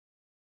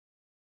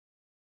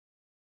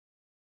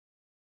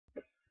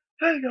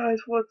Hey guys,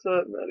 what's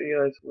up? Matty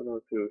Guys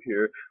 102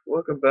 here.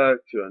 Welcome back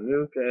to a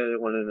new game. I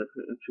want to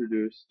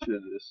introduce to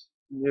this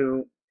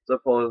new,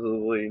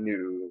 supposedly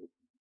new,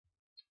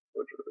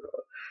 what should we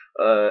call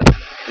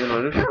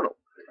it? New channel.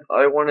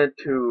 I wanted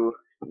to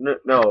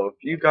know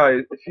if you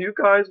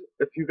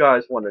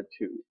guys wanted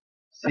to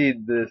see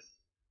this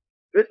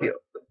video,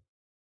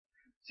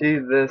 see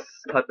this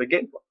type of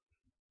gameplay,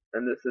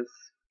 and this is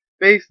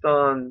based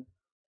on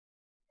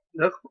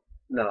no,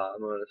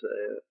 I'm gonna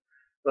say it,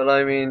 but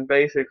I mean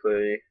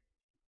basically.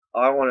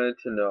 I wanted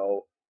to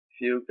know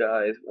if you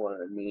guys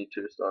wanted me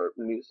to start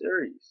a new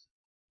series.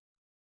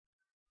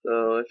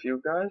 So if you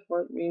guys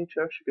want me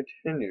to actually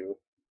continue,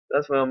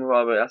 that's what I'm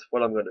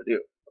gonna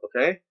do.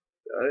 Okay?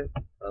 Got it?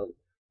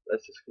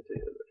 Let's just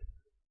continue this.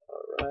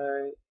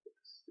 Alright.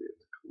 Let's see,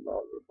 it's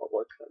Command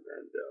Republic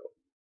Commando.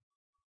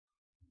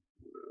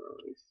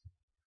 Nice.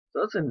 So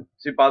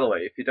see, by the way,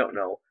 if you don't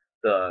know,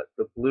 the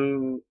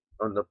blue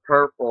and the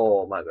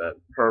purple, my bad,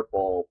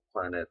 purple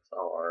planets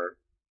are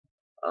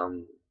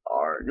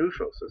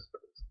neutral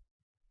systems.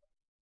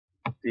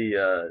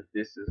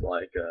 This is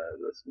like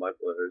the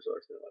smugglers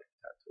or something like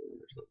Tatooine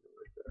or something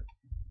like that.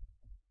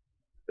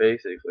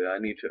 Basically, I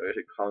need to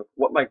actually conquer.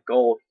 What my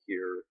goal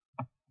here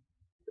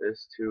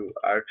is to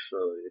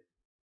actually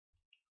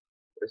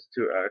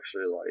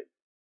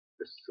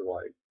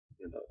like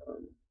you know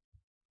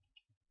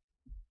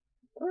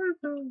where is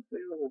the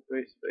available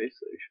space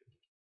station?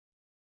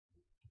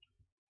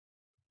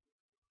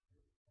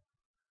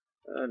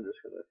 I'm just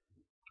gonna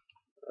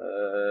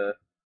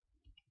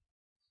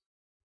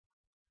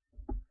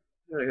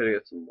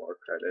get some more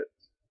credits.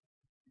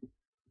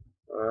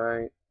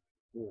 Alright.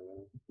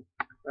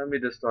 Let me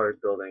just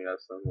start building up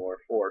some more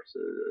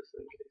forces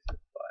in case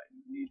if I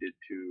needed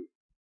to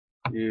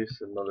use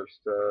some other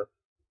stuff.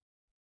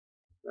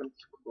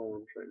 That's cool.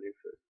 I'm trying new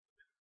fit.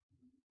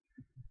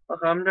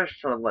 Okay, I'm just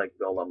trying to like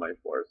build up my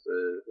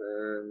forces,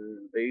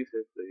 and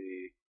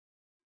basically,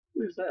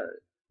 who's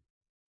that?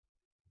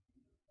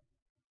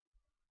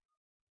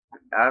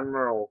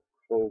 Admiral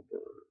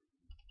Coburn.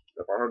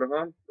 Have I heard of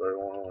him? I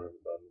don't know him.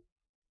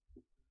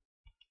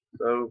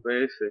 So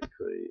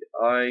basically,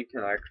 I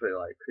can actually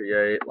like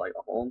create like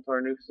a whole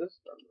entire new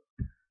system.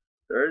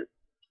 There,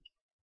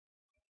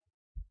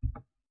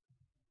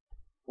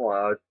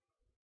 well,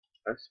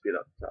 I speed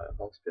up time.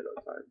 I'll speed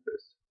up time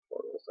just for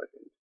a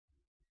second.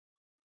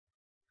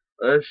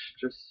 Let's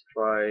just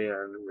try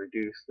and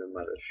reduce the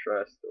amount of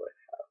stress that I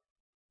have.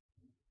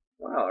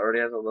 Wow, it already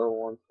has a level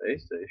 1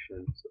 space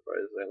station.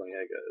 Surprisingly,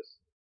 I guess.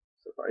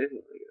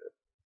 Surprisingly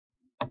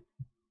good.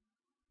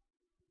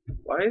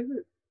 Why is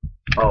it?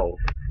 Oh,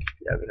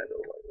 yeah, we had to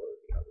like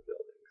loading out the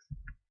buildings.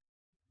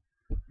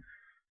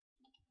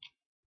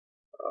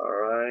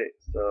 Alright,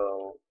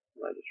 so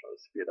I just try to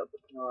speed up the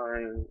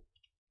time,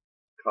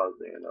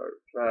 causing another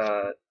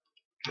that.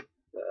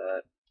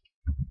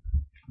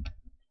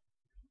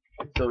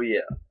 So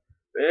yeah,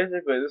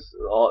 basically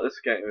this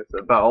game is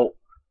about,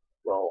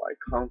 well, like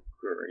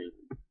conquering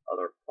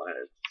other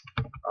planets.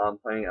 I'm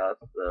playing as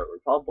the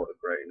Republic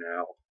right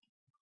now,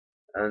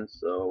 and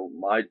so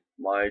my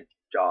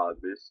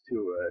job is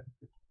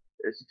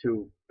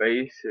to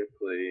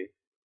basically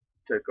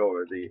take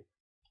over the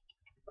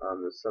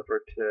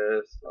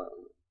separatists,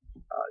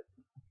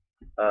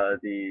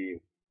 the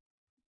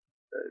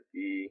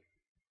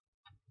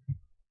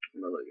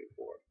I'm looking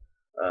for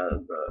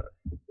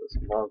the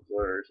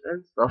smugglers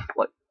and stuff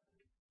like.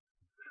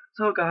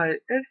 So guys,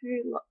 if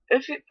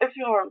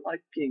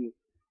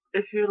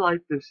you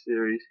like this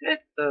series, hit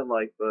the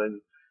like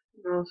button.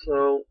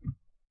 Also,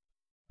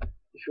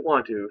 if you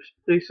want to,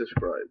 please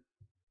subscribe.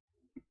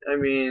 I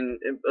mean,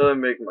 it'll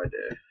make my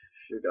day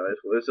if you guys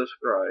will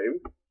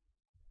subscribe.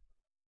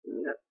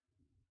 Yeah,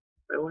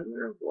 I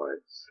wonder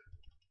what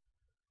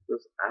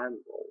this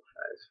animal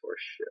has for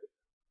shit.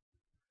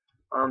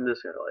 I'm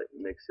just gonna like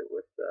mix it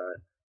with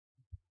that.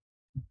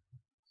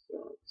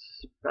 So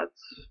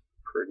that's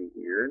pretty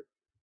weird.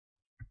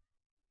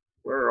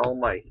 Where are all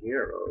my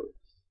heroes?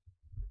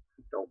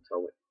 Don't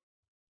tell me.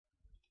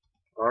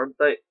 Aren't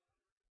they?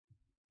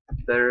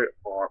 They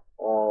are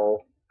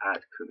all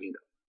at Camino.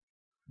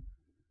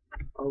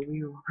 Oh,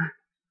 we are.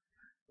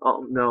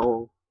 Oh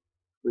no,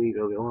 we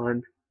go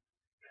on.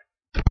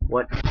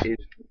 What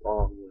is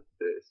wrong with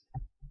this?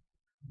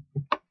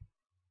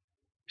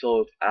 So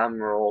it's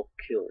Admiral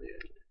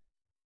Killian.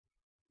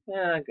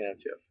 Yeah, I can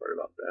actually have heard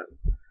about that.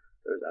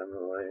 There's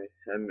Admiral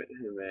Hime,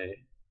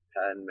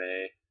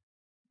 Padme,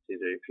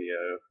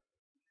 C3PO.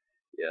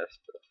 Yes,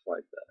 stuff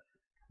like that.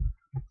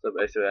 So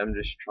basically, I'm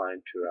just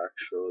trying to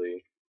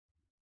actually,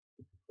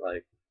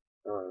 like,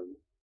 I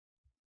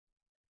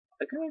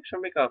can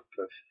actually make a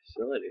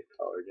facility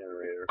power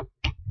generator.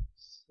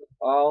 So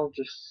oh,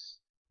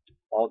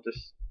 I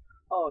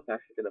can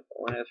actually get a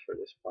bonus for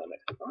this planet.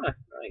 Ah,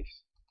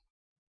 nice.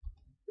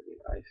 Pretty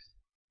nice.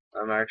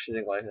 I'm actually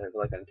I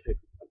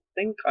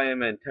think I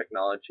am in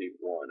technology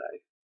 1, I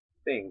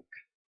think.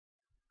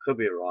 Could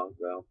be wrong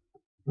though.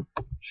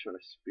 Just trying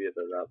to speed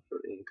it up for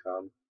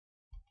income.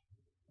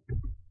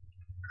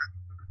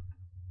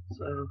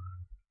 So,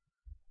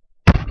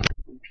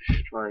 I'm just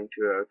just trying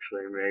to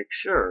actually make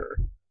sure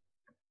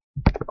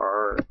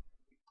or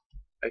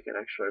I can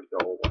actually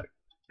build like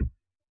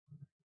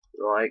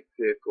light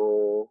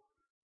vehicle.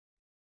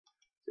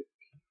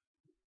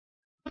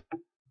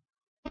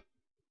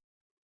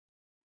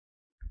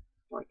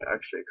 Like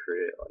actually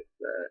create like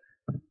that.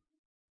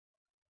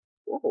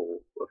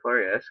 Whoa, before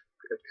I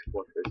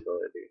export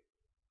facility.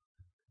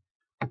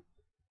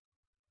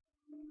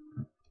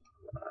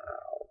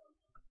 Wow.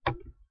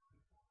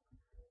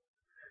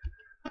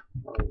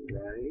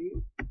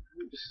 Alright.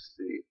 Just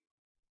see.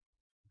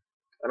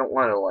 I don't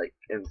want to like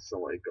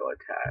instantly go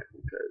attack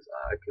because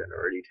I can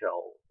already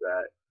tell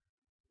that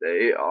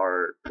they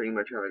are pretty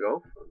much gonna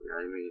go for me.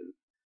 I mean,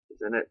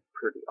 isn't it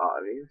pretty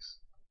obvious?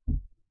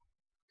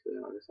 To be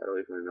honest, I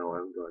don't even know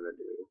what I'm going to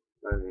do.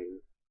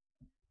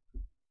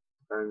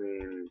 I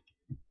mean,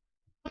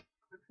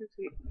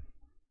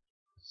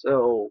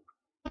 so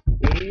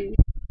he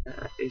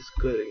is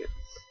good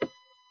against.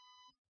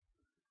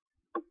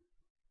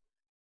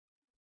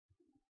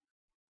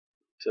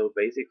 So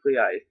basically,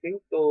 I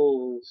think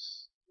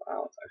those.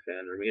 Wow, it's actually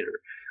under meter.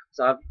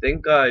 So I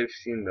think I've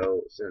seen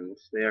those, and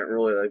they aren't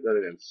really that good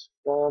against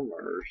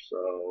bombers.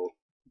 So,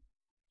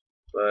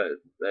 but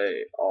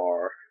they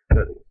are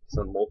good against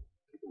some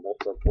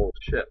multiple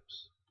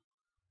ships.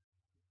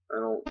 I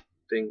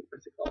think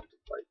I'll have to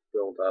like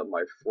build up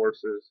my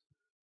forces.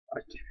 A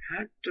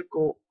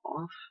tactical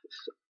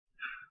officer,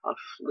 a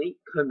fleet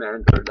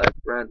commander that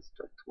grants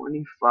a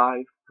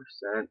 25%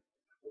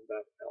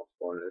 combat health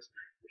bonus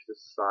if the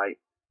site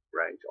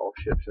range all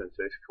ships in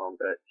space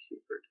combat he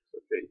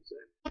participates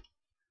in.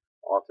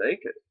 I'll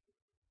take it.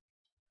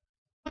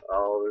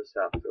 I'll just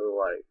have to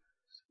like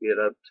speed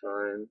up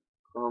time.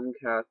 Calm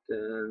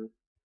captain,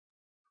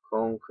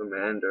 calm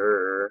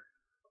commander,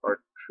 our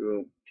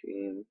troop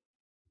team,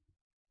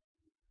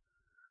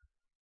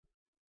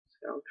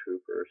 scout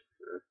troopers.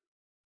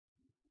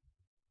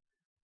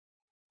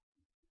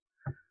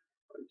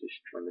 I'm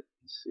just trying to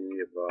see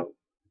about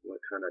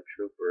what kind of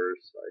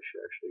troopers I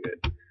should actually get.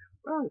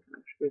 Well, I can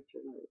actually get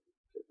tonight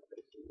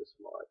in this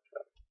mod.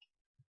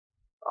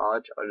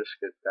 I'll just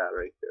get that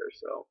right there.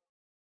 So,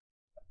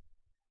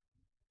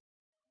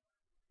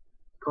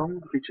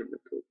 common feature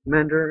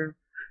commander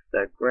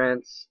that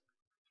grants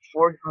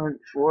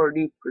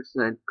 40%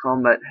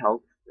 combat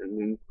health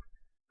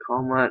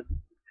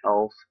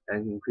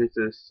and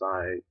increases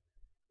side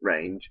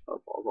range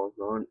of all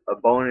zone. A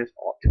bonus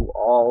to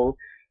all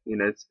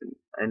units in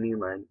any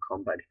land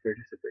combat he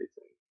participates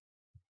in.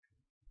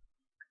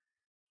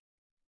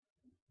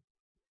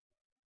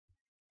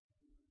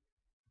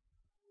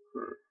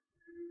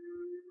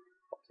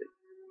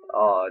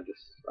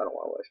 I don't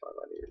want to waste my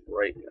money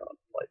right now,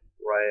 like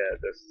right at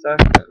this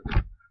second.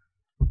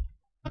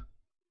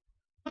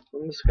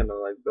 I'm just gonna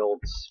like build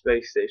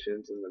space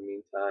stations in the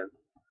meantime,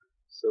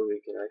 so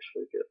we can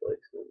actually get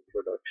like some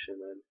production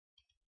in.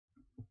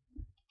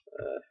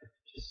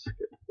 Just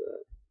skip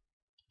that.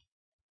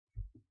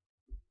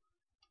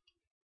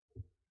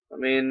 I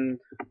mean,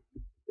 I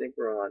think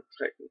we're on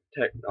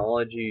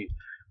technology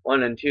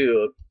 1 and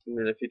 2. I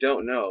mean, if you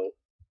don't know,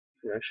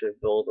 you can actually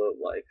build up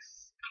like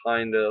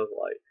kind of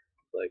like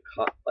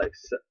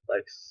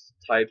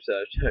types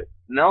of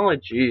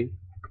technology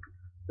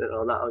that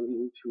allow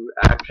you to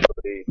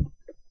actually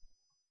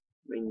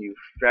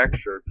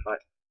manufacture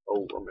type.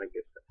 Oh, I'm gonna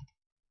get that.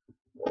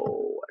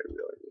 Oh, I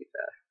really need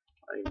that.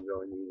 I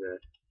really need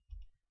that.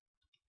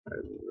 I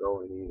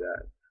really need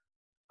that.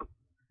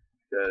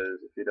 Because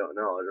if you don't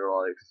know, there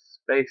are like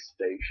space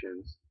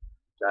stations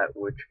that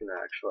which can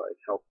actually like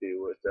help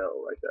you with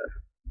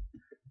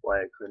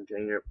like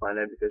contain your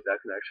planet because that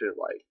can actually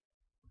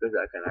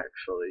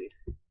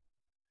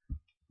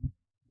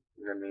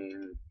I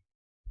mean,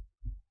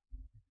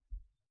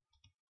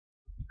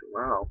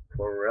 wow,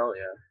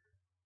 Aurelia.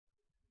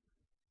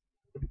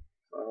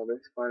 Well,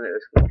 this planet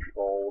is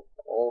controlled.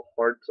 All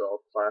Hardzell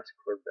class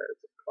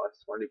corvettes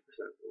cost 20%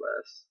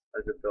 less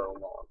as a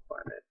build on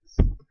planets.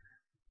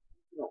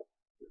 No,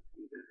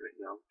 right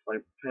now.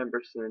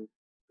 10%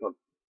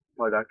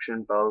 production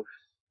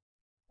boost.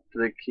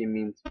 The key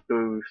means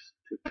boost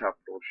to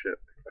capital ship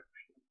production.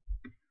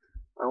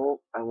 I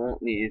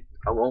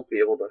won't be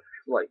able to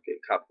like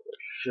get capital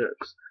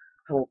ships.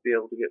 I won't be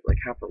able to get like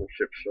capital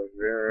ships for a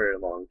very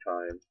long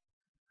time.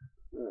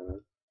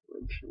 I'm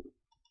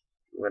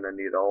gonna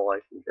need all I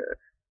can get.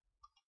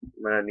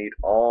 I'm gonna need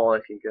all I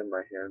can get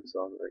my hands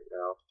on right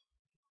now.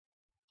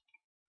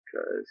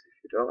 Because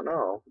if you don't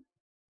know,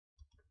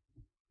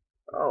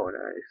 oh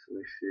nice. Let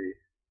me see.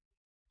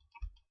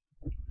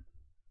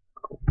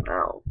 Oh,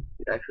 wow,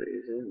 it actually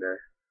is in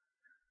there.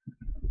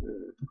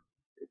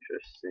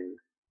 Interesting.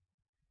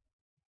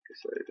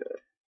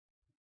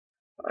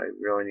 I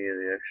really need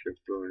the extra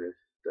bonus,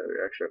 the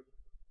extra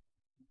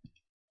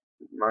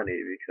money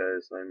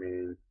because I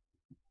mean,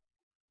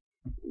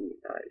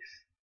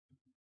 nice.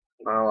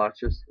 Well, let's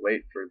just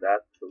wait for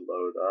that to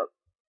load up.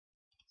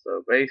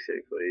 So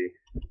basically,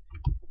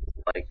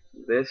 like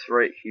this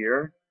right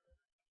here,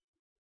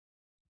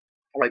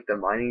 like the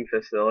mining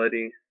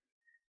facility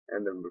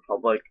and the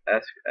Republic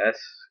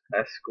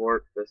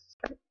escort.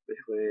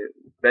 Basically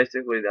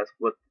basically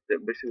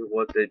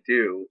what they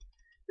do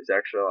is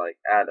actually like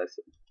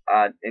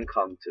add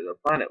income to the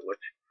planet,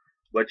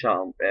 which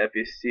if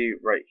you see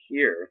right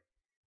here,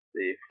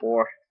 the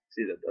four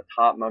see the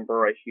top number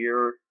right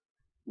here,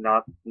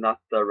 not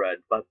the red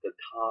but the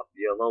top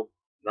yellow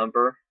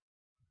number,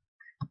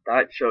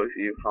 that shows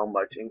you how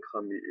much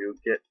income you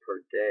get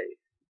per day.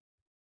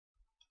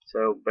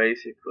 So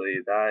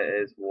basically that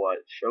is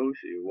what shows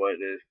you what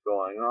is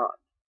going on.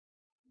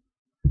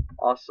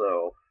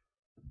 Also,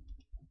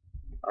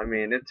 I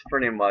mean it's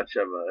pretty much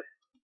like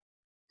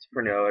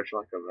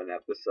of an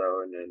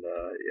episode, and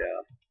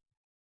yeah,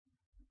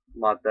 I'm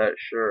not that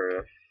sure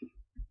if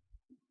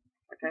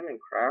I can't even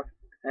craft,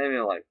 I can't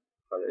even like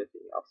put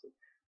anything else in.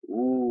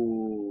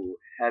 Ooh,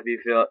 heavy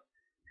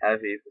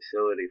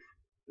facility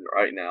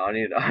right now. I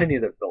need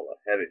to build a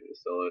heavy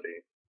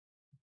facility.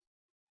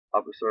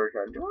 Officer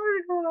Academy. Do I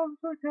already go to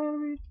Officer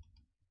Academy?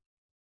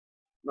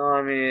 No,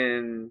 I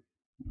mean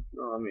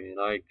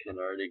I can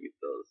already get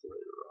those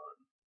later on.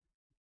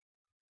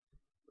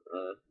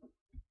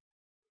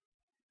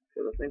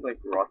 Cause I think like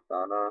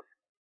Roxana,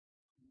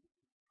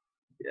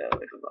 yeah,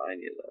 because I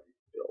need to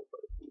build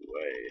like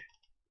way.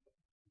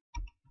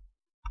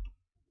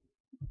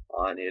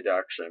 I need to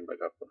actually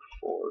make up a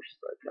force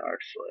that can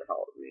actually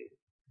help me.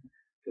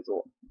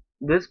 Because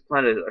this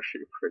planet is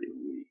actually pretty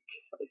weak,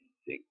 I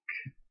think.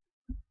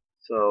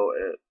 So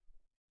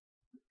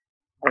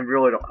I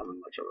really don't have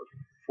much of a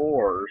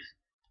force.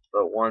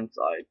 But once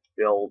I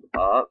build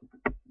up,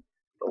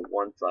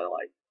 once I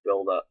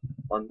build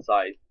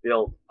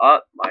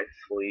up my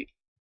fleet,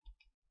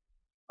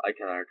 I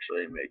can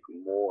actually make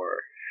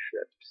more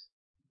ships.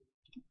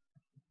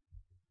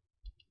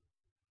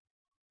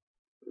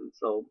 And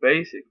so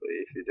basically,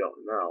 if you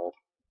don't know,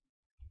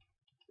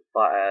 if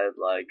I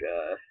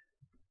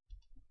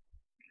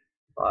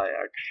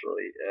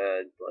actually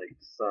add like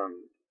some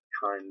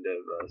kind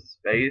of a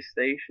space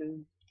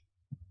station,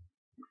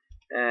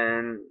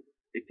 and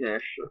you can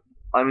actually,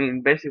 I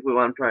mean, basically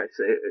what I'm trying to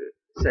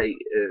say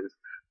is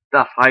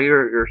the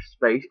higher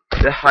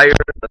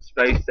the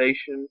space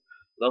station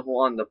level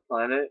on the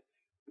planet,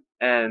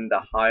 and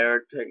the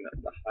higher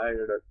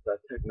the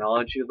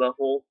technology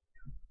level,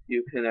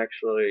 you can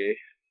actually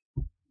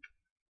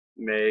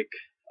make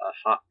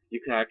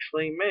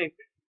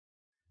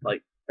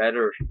like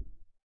better.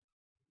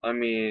 I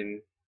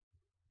mean,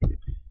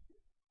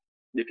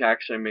 you can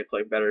actually make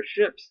like better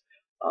ships.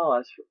 Oh,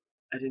 I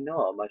didn't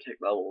know my tech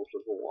level was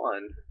level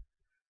 1.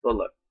 But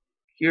look,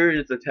 here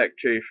is the tech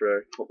tree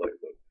for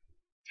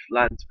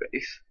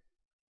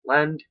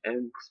land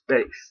and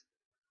space.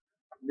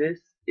 This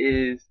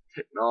is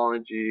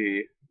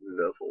technology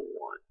level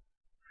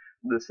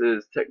 1. This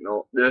is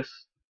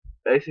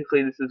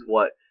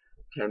what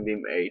can be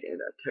made in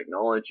a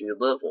technology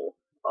level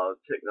of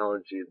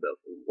technology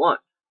level 1.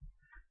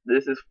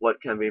 This is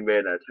what can be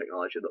made at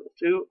technology level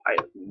 2. I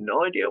have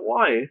no idea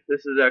why.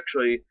 This is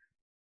actually,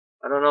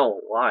 I don't know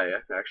why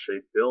I can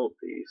actually build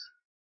these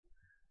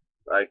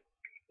like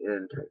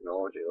in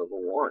technology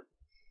level 1.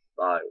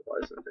 I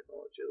was in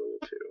technology level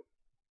 2.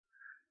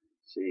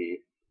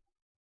 See,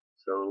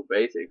 so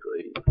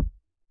basically,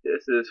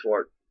 this is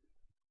for,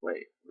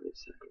 wait a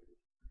second.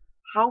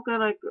 How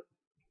can I go?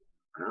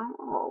 I don't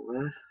know,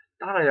 man.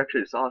 I thought I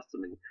actually saw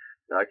something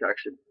that I could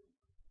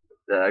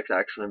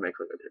actually make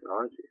like a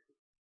technology.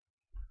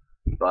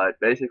 But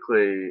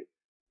basically,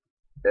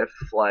 if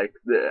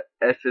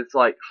it's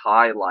like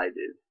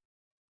highlighted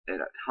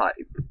in a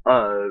type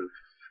of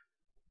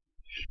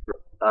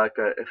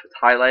if it's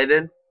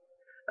highlighted,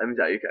 that means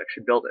that you can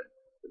actually build it.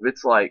 If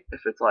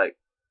it's like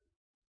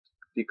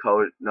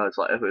decode, no, it's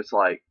like if it's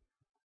like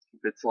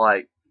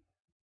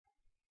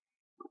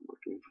I'm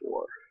looking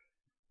for,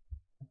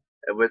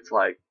 if it's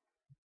like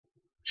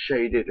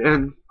shaded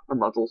in, I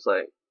might as well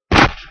say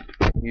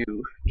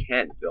you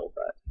can't build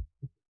that.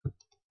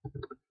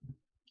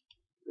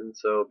 And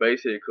so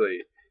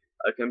basically,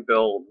 I can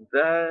build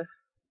that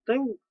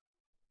thing,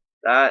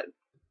 that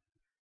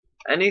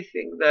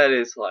anything that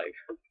is like,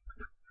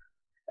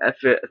 if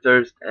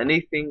there's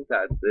anything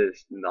that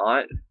is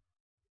not,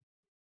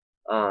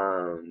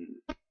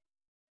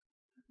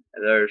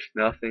 there's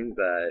nothing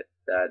that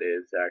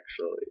is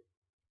actually,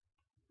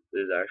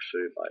 there's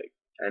actually like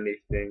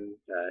anything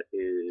that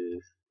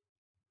is,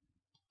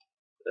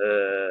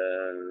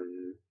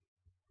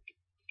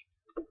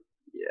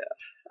 yeah,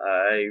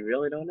 I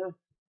really don't know,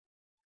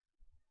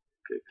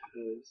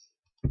 because,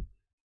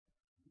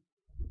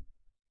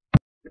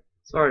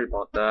 sorry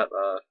about that,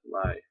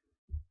 my,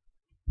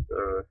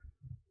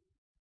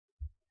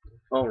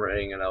 phone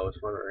rang and I was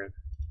wondering,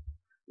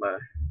 my,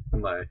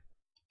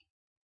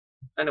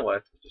 anyway,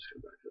 let's just go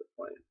back to the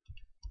point,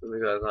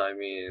 because I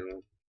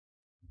mean,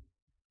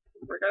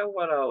 I forgot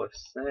what I was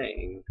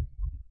saying,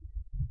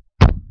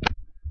 I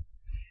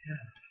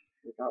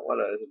forgot what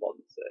I was about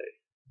to say,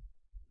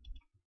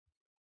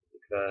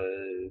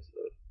 because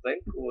I think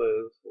it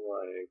was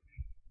like,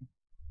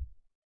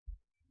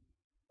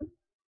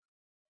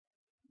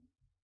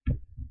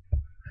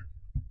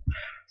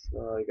 So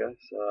I guess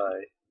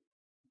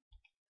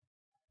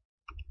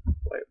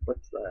wait,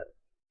 what's that?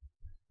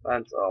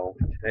 That's oh,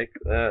 take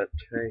that,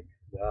 take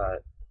that.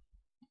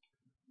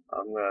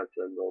 I'm gonna have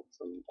to build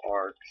some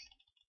arcs.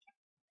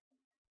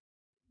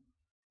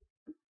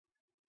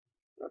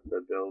 I have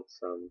to build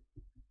some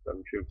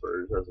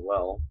troopers as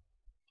well.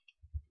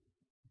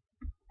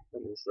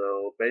 And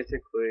so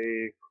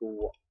basically,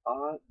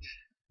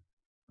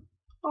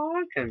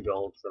 I can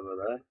build some of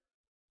that.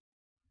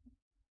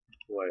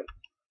 Wait,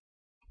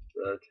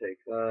 take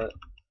that.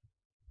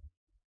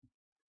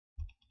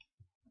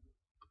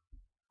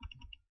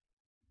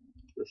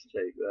 Just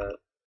take that.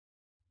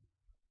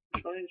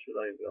 Which one should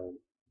I build?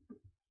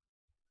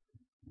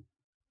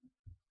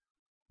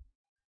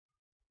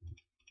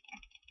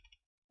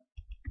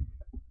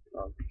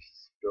 I'll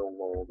just build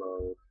all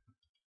those.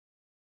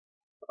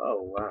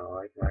 Oh wow,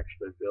 I can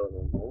actually build a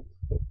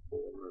multiple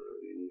one of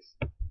these.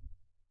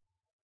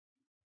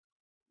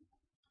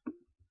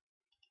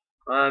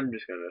 I'm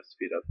just gonna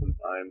speed up some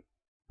time.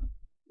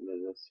 And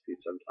then just speed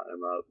some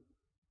time up.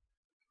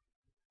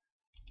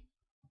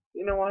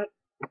 You know what?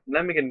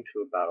 Let me get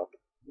into a battle.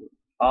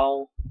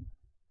 I'll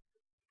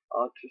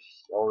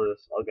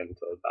get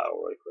into a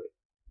battle really quick.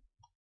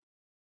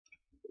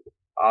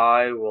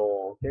 I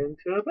will get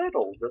into a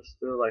battle just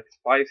to like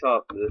spice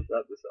up this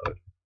episode.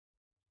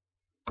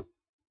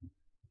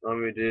 Let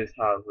me just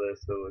have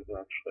this so we can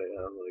actually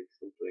have like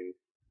something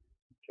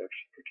to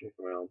actually protect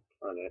around the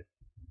planet.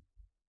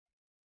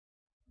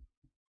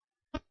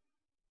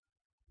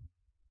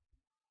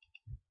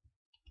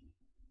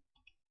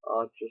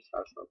 I'll just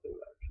have something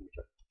that can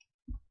protect.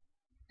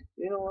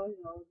 You know what?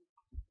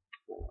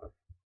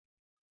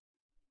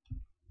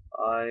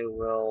 I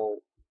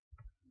will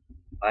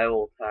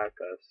attack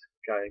a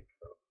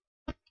Skyco.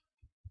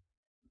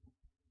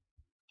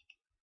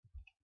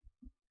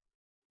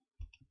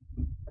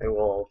 I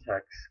will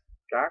attack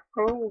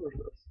Skyco or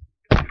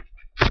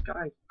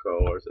Skyco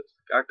or is it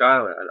Skyco?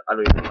 I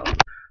don't even know.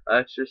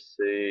 Let's just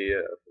see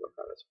what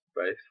kind of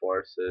space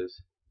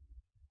forces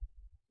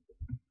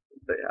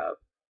they have.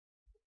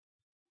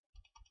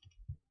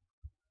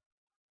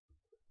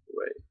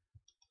 Wait.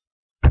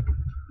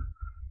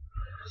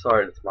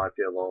 Sorry, this might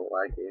be a little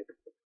laggy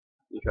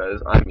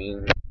because I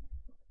mean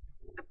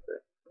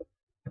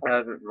I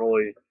haven't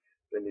really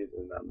been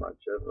using that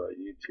much of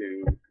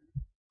YouTube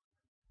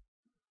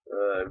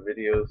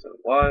videos in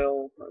a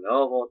while. I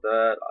know about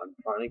that. I'm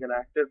trying to get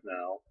active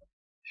now.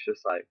 It's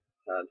just like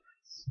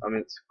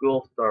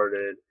school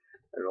started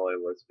and really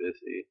was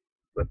busy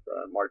with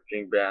the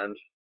marching band,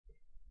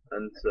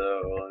 and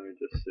so let me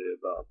just see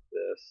about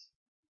this.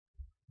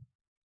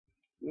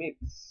 Let me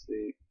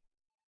see.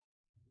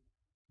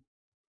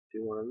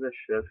 Do one of the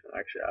ships and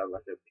actually add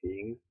like a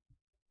ping.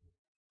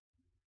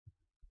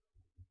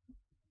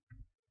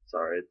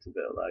 Sorry, it's a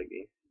bit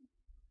laggy.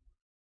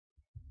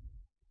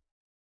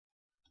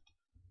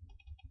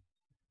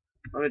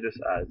 Let me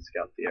just add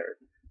scout the air.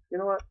 You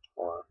know what?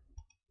 Hold on.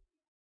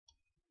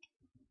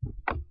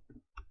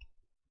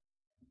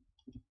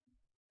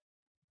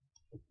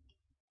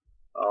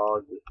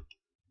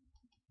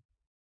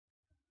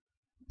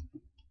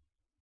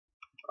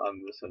 I'm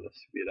just gonna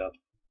speed up.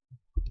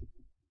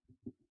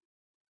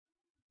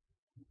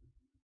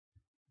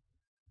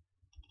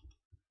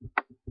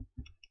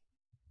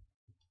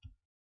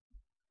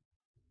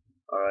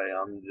 Alright,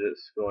 I'm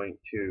just going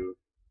to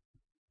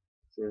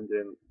send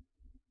in.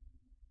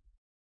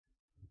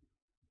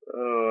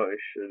 Oh, I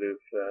should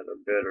have had a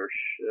better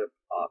ship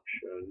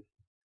option.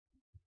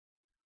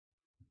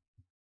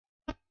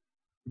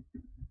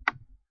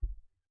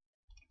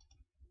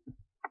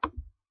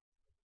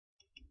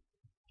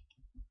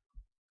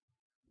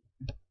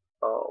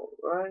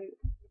 Alright.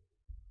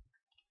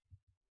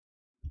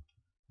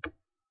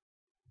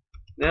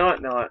 No,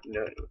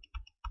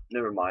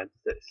 never mind.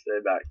 Stay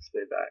back.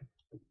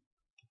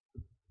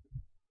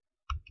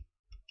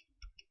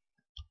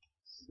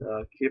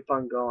 So keep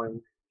on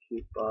going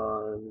over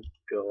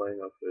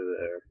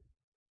there.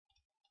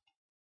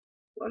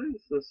 What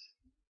is this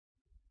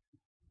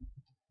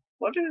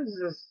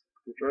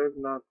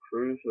dreadnought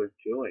cruiser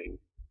doing?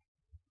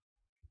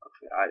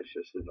 Okay, it's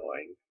just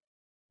annoying.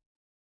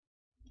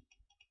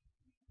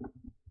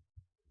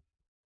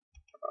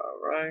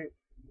 Alright.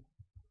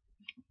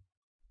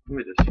 Let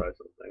me just try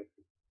something.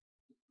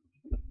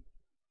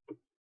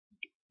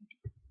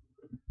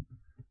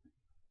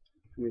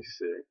 Let me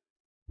see.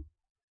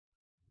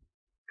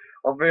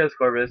 All various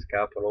corvettes,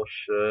 capital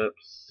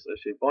ships,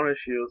 achieve bonus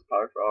shields,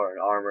 power for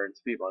and armor, and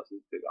speed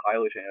bonuses to the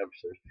highly trained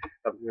officers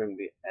from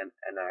the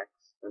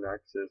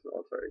Anaxis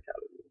Military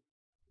Academy.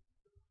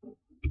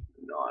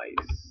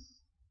 Nice.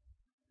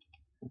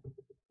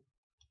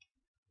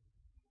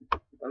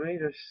 Let me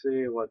just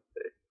see what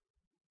they.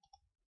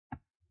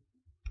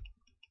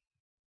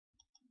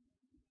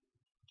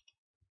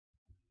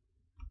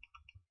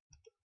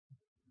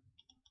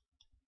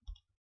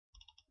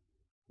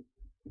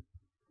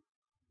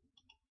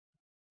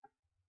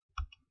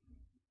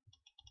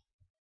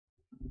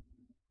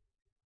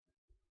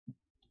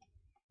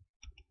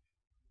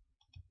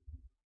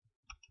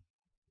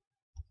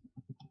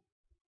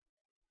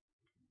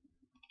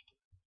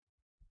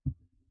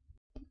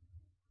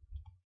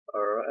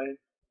 Okay.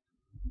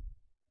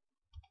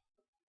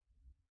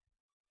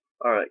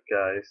 Alright,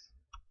 guys.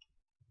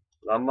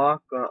 I'm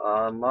not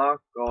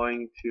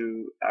going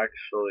to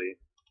actually.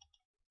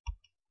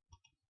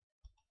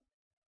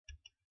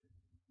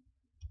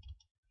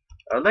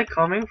 Are they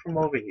coming from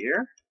over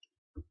here?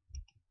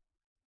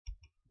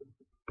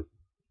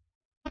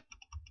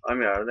 I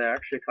mean, are they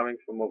actually coming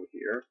from over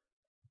here?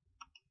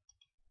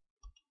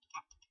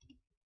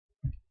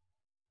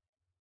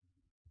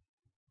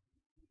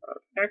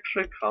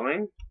 Actually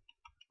coming?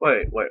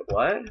 Wait,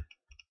 what?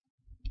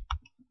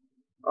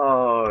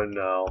 Oh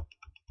no.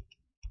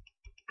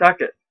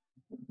 Attack it!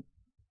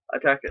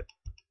 Attack it.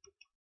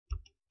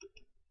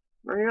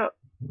 Bring it up.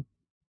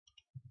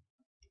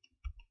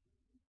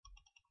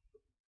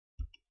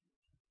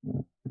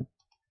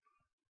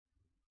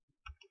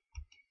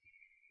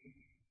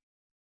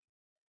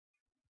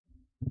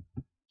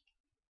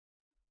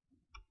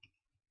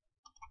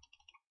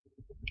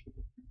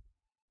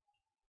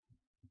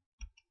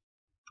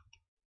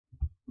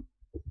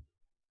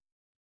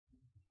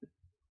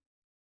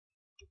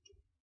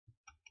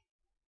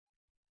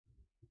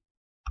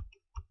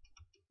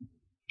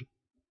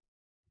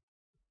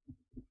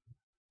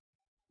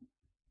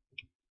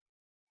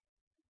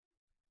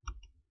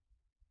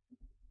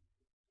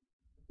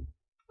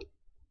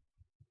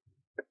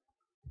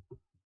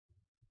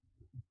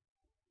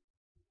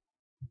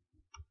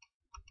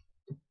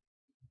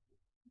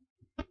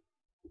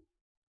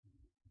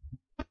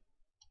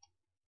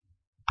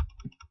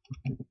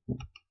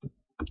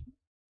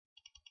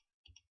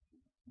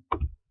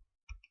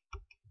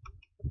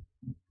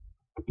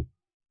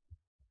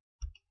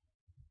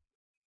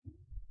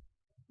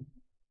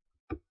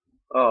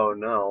 Oh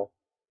no.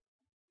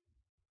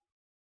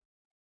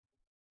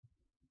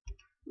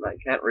 I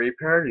can't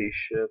repair these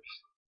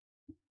ships.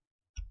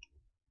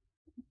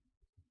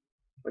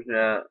 But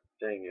yeah,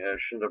 dang it, I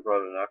should have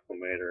brought an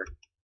acclimator.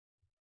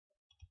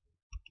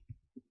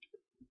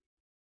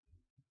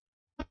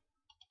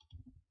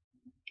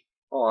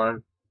 Hold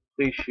on.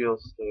 Please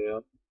shields stay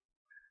up.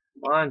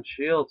 Come on,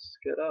 shields,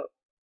 get up.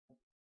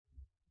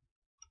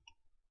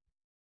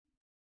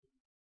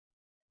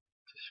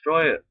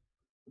 Destroy it.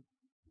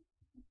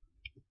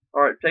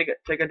 Alright, take it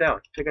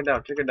down, take it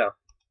down, take it down.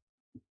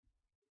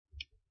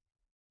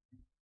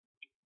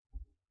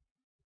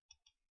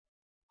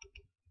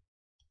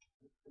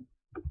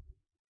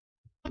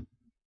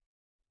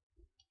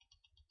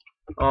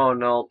 Oh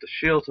no, the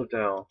shields are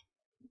down.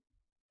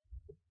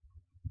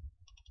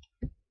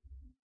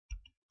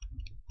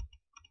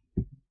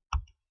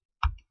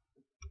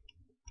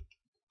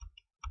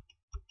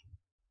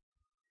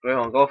 Wait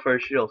on, go for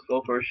shields,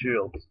 go for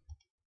shields.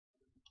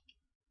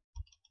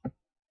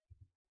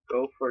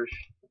 Go for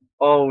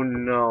oh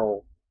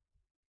no.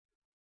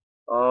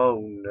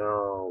 Oh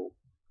no.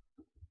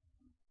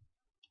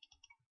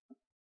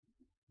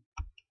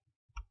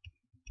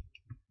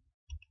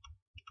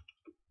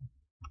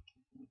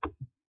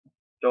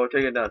 Go,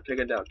 take it down, take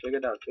it down, take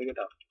it down, take it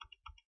down.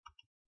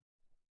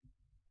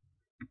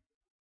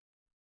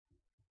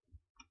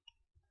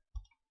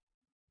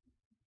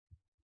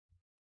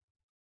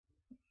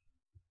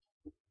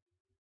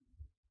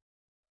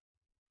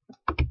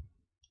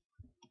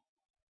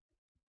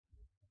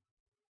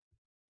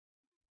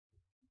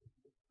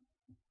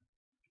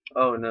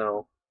 Oh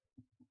no.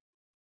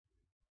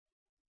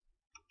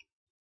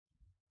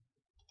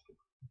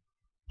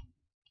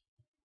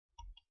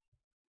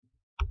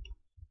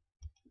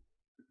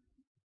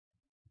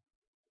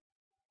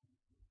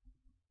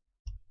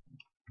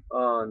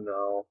 Oh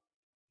no.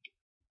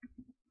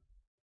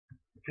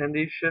 Can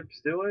these ships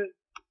do it?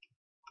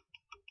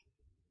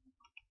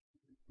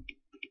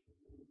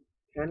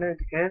 Can they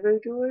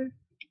do it?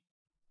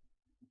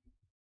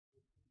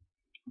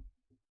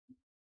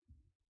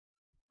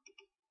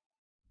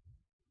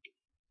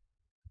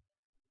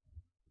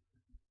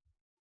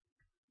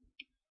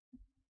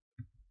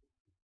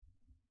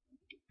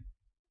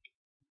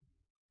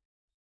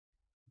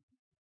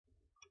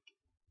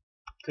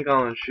 Take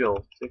on the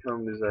shield, take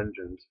on these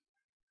engines.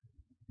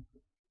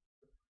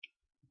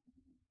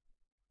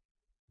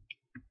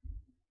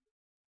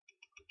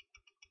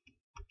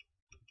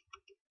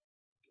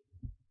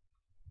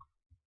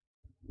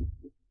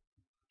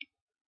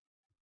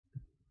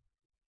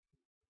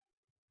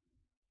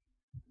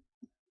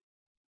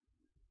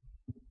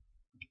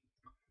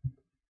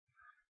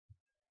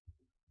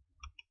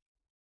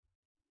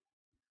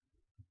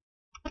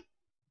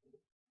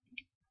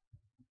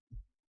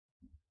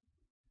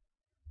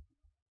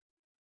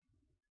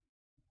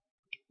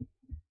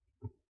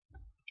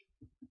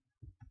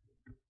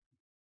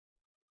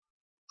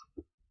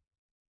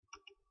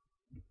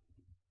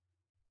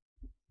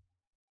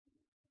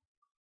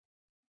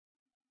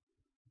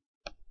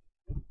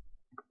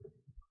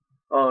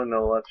 Oh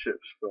no, that ship's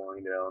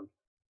going down.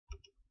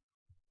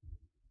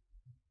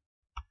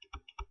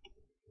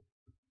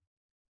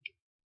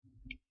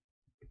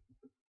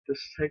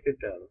 Just take it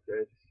down,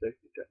 okay? Just take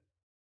it down.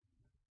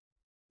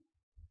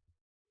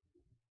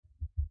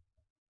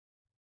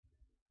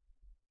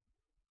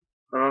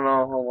 I don't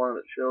know how long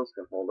the shields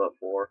can hold up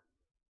for.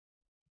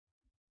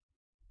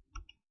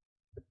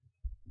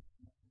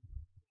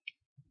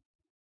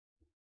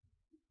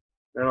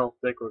 I don't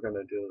think we're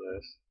gonna do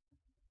this.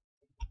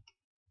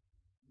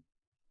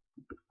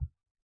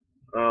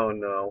 Oh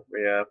no,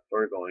 yeah,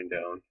 we're going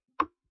down.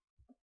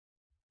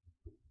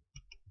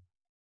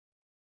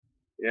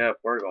 Yeah,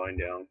 we're going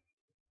down.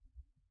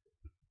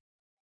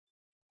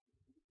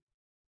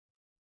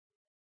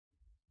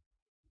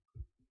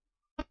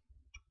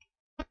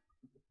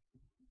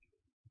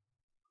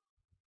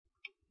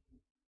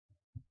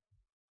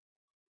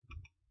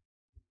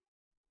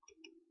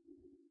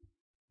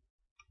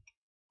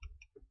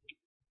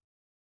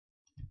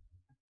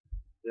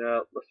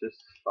 Yeah, let's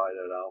just fight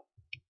it out.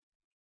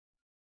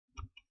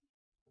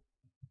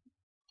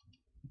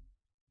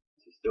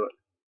 Let's just do it.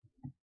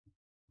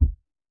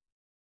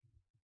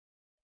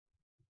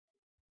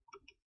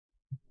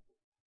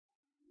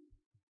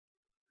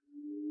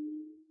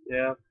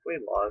 Yeah, we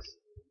lost.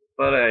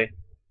 But at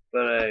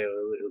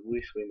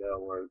least we know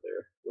what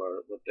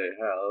they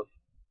have.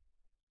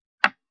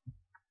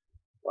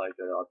 Like,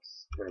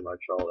 that's pretty much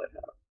all they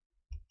have.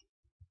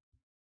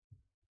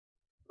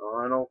 Oh,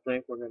 I don't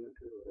think we're gonna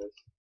do this.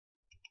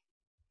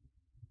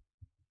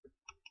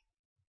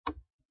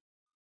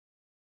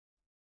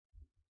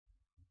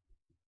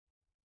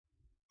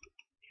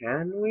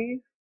 Can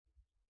we?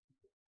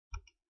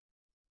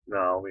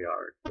 No, we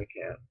aren't. We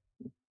can't.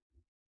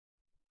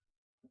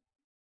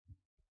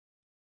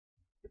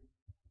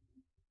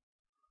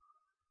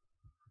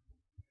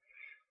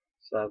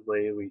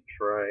 Sadly, we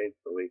tried,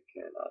 but we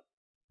cannot.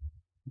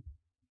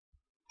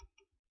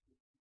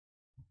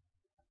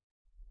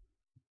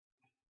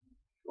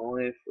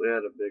 Only if we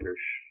had a bigger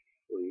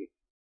fleet.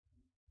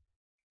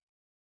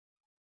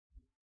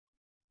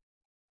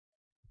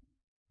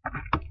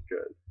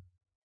 Good.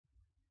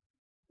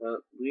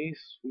 At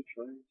least we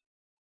tried.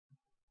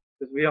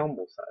 Because we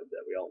almost had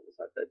that. We almost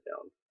had that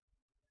down.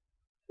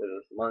 If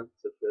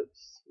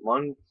it's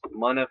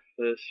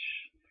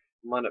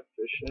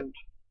Monefficient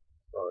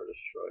Star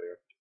Destroyer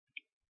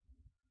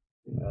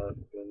has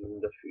been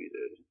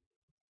defeated.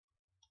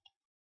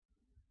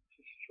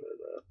 Just try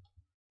that.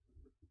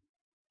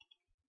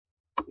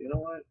 You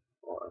know what?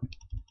 Hold on.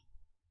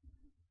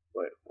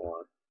 Wait, hold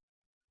on.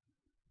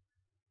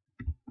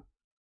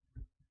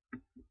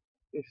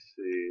 Let me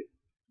see.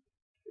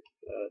 Take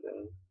that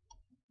in.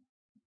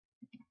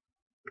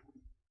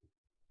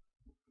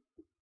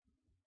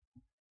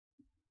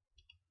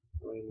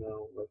 We know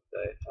what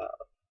they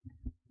have.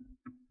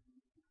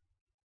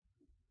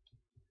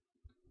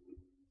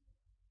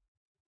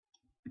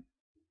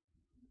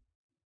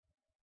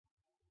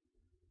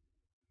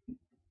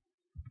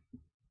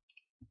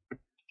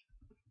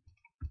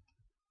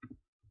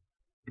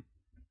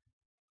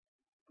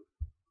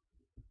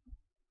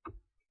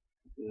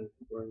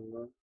 We're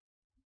not.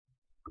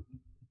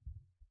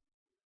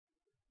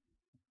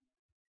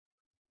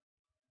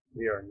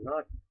 We are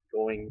not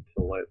going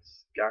to let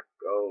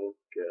Skako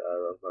get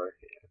out of our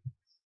hands.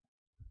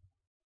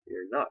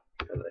 We're not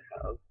gonna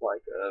have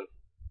like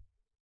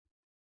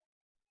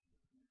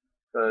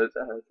because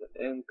it has an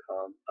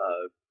income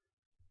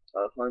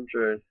of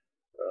 100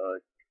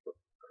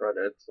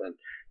 credits and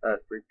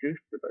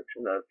reduced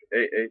production of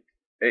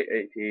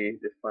AAT.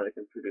 This planet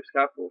can produce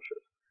capital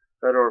ships.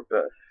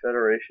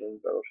 Federation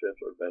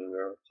battleships or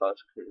Venator class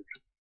cruisers.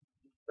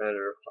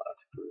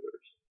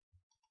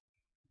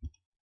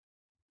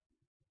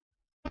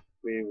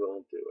 We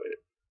will do it.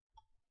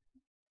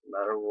 No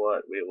matter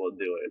what, we will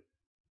do it.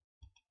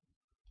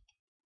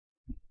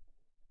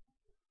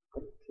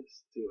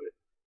 Just do it.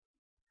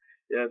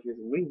 Yeah, because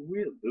we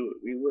will do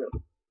it. We will.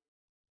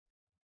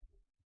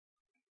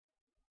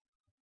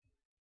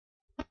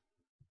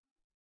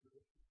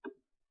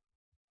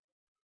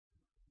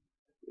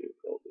 We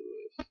will do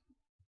this.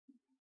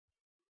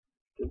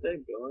 Did they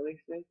build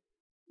anything?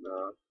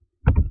 No,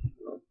 I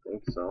don't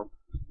think so.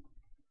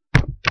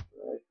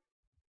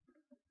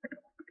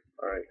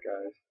 Alright,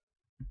 guys.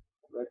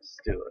 Let's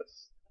do this.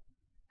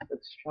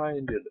 Let's try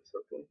and do this,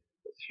 okay?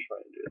 Let's try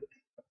and do this.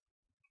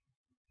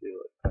 Do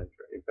it.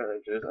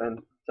 Advantages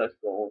and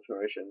technical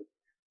information.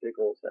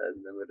 Vehicles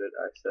and limited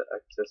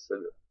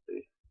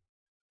accessibility.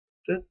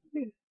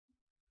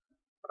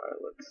 Alright,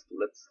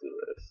 let's do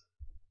this.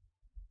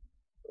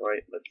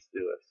 Right, let's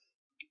do this.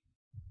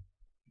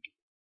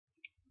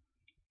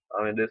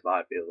 I mean, this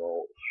might be a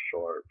little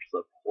short,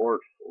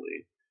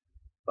 supportfully,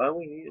 but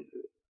we need to do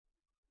it.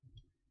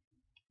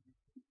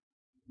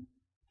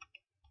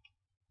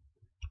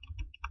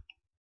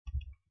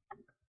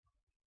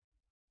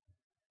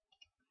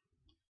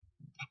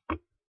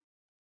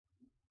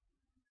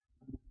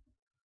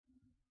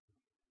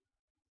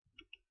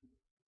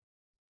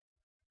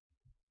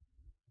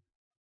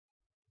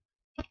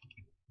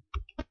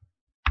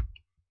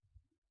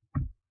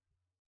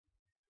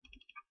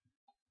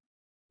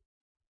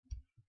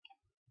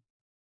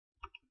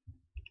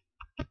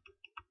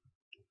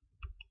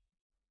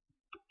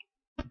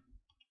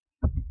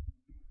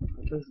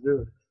 Let's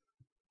do it.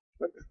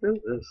 Let's do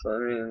this. I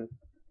mean,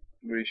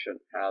 we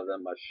shouldn't have that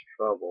much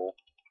trouble,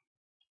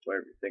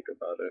 whenever you think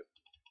about it.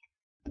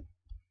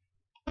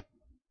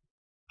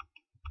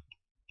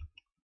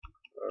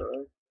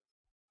 Alright.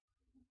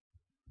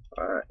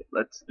 Alright,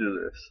 let's do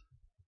this.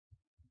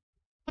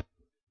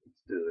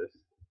 Let's do this.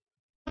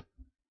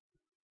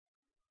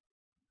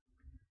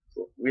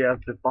 So we have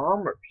the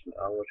bombers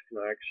now, which can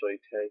actually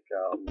take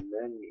out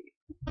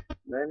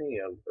many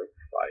of the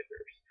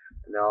fighters.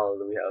 And now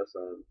we have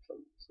some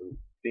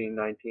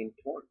B-19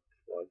 torrent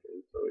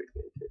squadrons, so we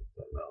can take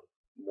them out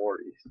more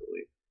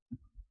easily.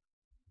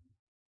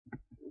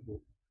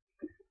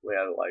 We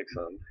have like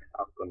some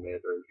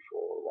acclimators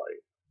for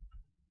like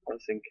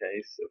just in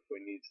case if we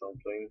need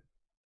something.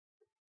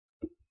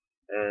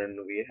 And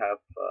we have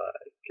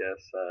I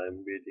guess a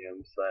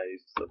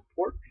medium-sized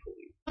support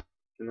fleet.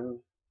 You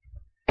know?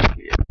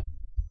 Yeah,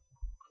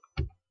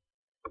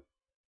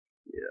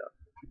 yeah.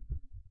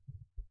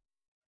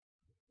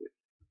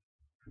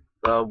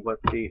 But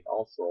the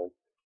also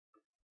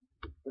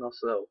the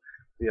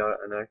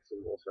an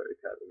excellent military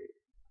academy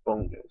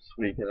bonus,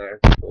 we can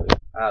actually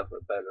have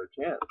a better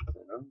chance.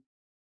 You know,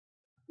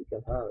 we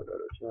can have a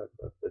better chance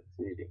of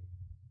succeeding.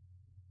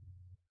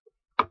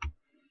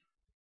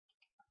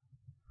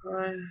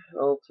 Alright,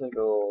 I'll take a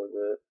little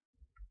bit.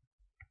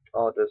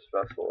 I'll just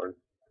fast forward.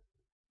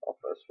 I'll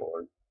fast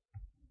forward.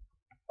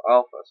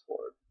 I'll fast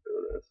forward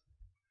through this.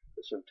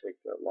 It shouldn't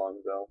take that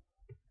long though.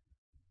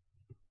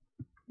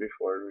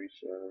 Before I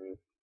reach the enemy.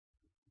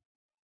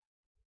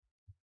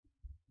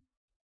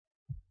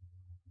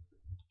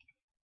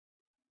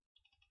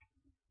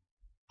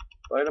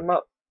 Light him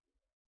up.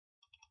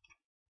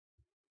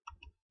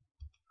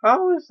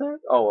 How is that?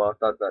 Oh, I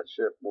thought that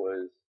ship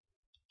was.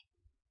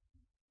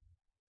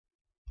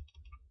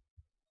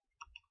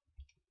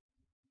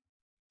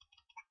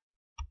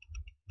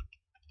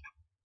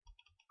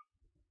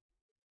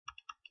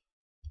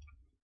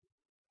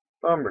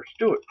 Bombers,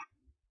 do it.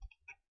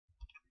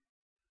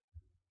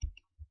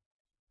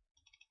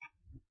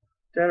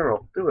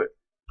 General, do it.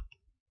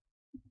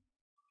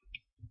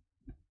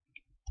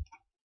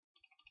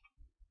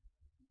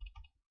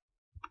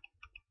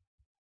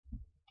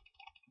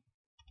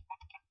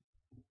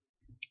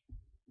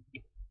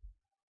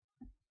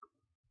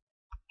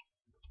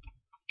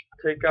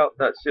 Take out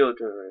that seal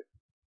generator.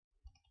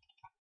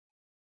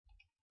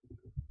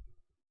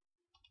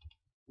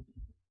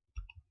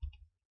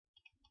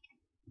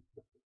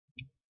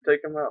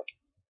 Take him out.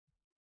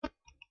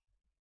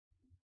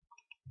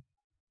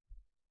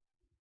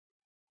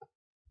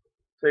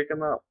 Take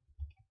him out.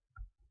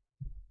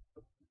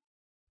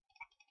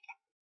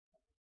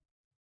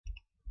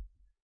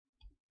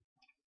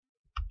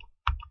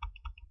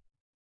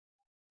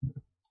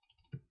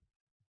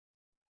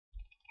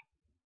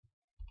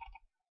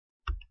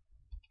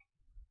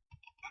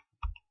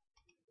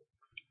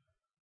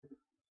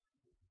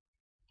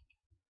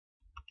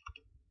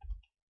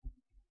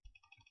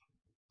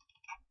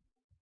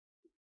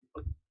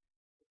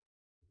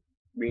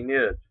 We need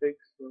to take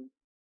some.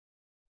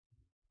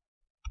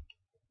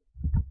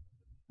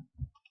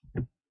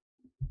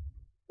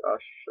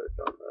 Gosh, shit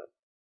on that.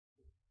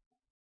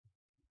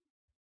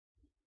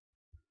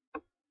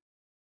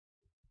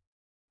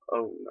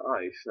 Oh,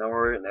 nice. Now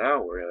we're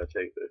gonna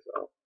take this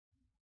out.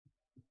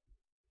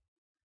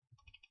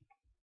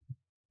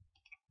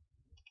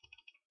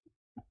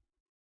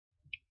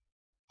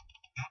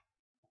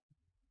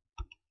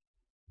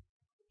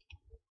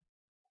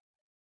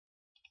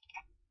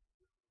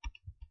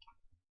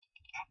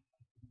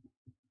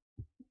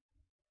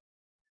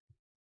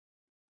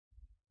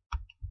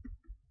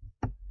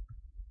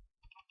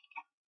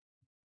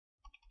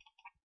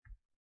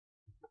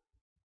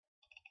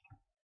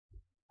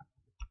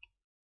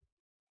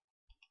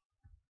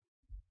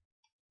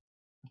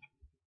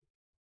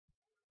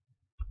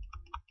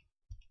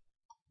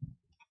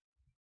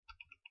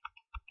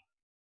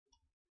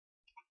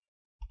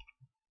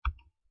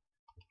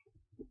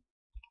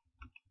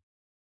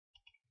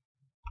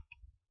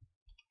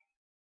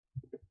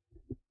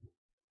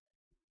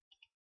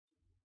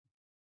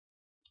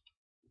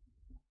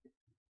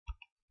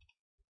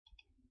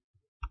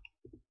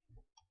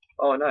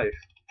 Oh, nice.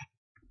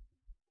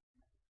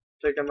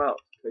 Take him out.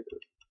 Take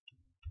it.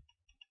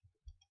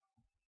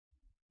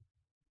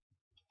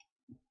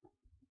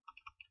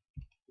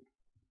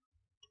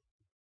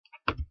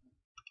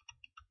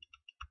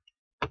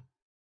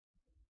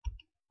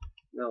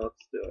 No,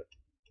 let's do it.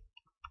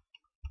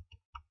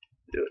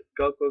 Do it.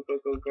 Go, go, go,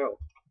 go, go.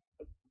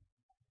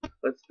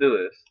 Let's do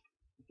this.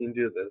 We can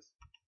do this.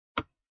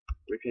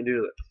 We can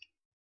do this.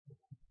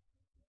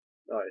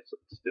 Alright, so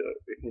let's do it.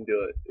 We can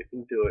do it. We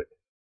can do it.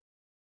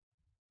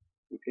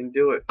 We can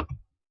do it.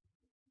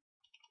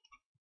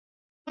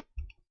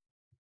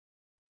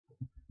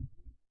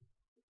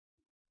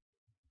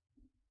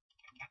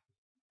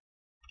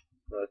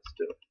 Let's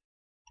do it.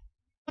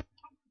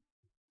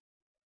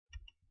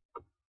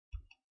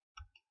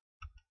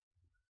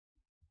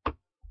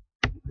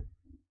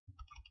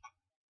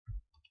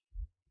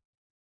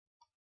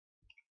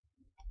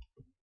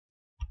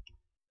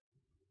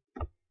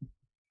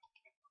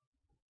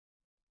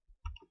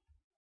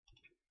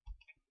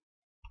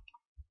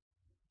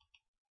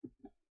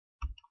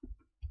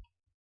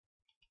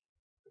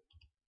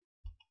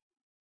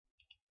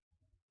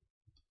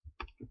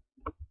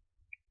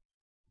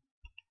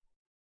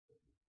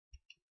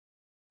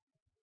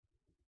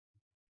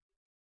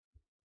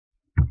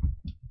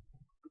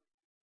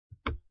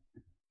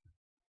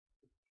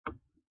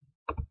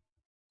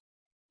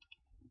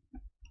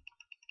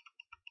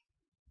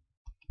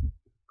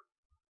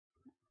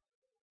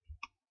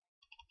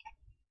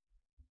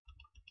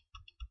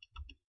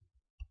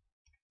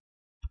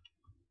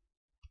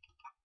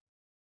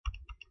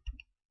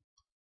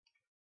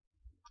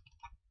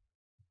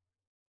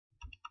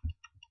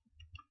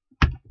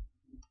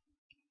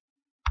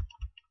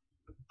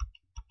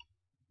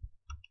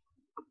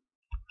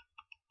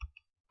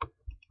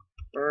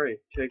 Hurry,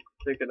 take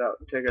it out,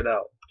 take it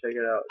out, take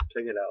it out,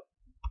 take it out,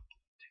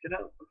 take it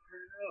out,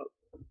 hurry it out.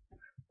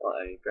 Well,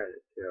 I ain't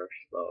granted you're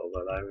slow,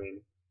 but I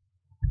mean,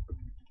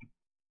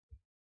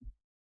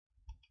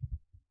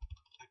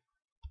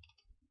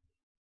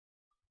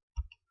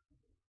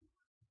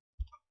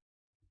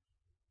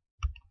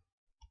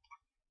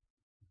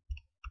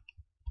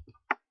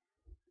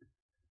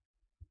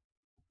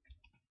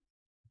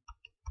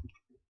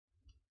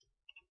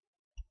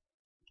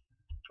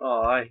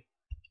 oh,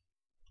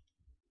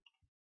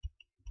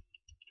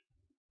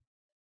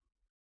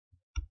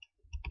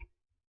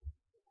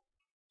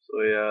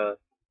 so yeah,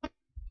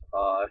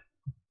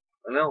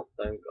 I don't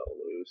think I'll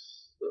lose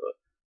the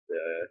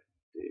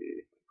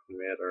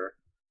commander.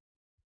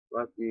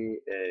 Might be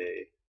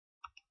a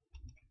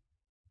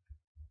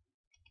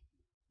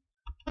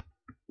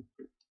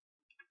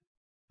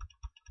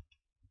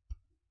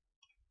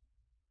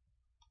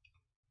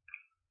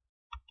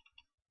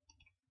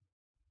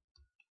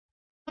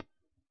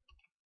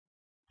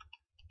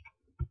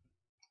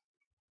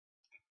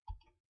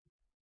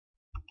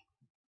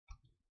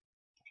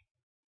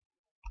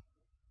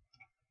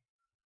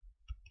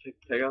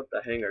take out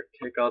the hanger,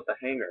 take out the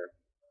hanger,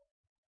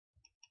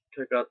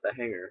 take out the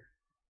hanger.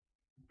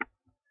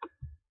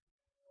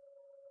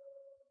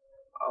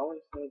 I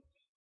always said,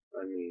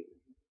 I mean,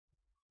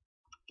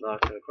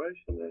 not gonna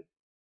question it.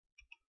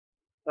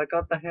 Take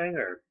out the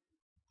hanger.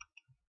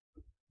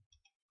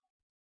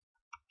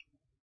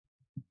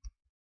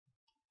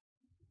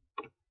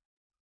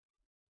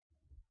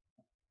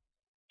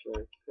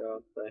 Take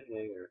out the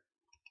hanger.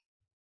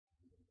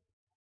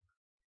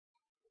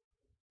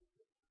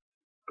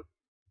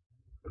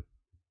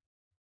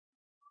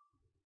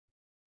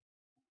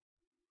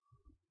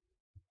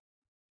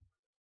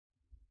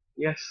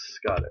 Yes,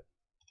 got it.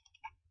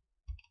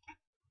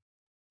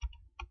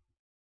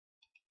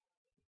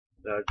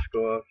 Now just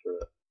go after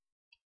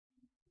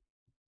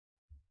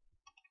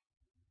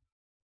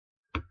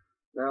it.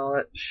 Now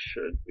that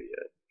should be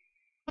it.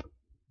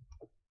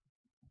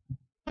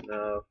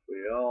 Now if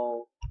we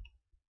all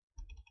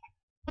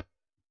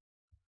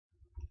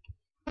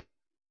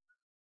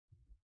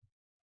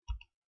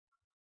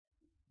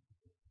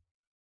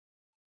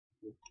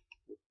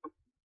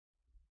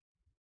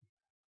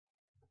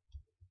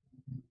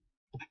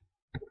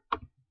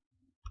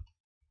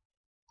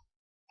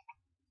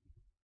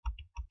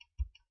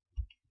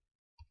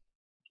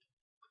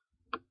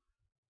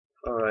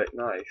alright,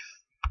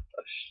 nice.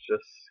 That's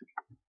just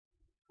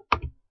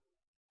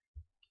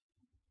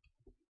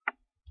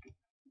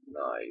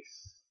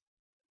nice.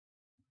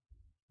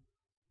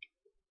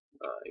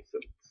 Nice.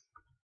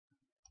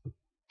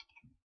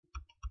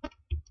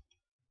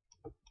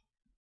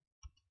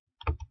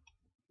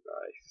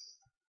 Nice.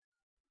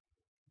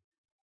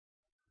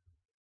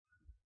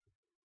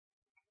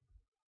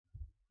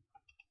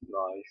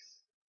 Nice.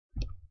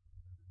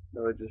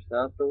 Now we just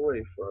have to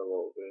wait for a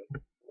little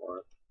bit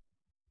more.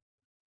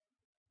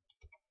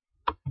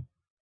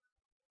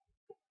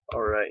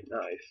 Alright,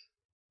 nice.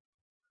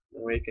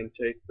 And we can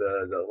take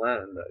the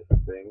land, I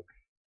think.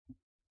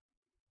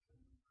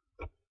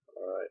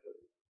 Alright.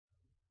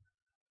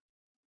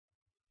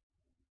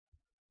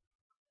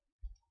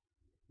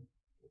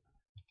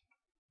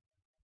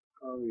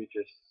 Let me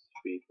just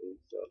speed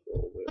things up a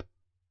little bit.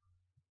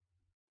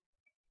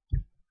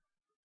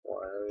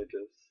 Let me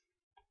just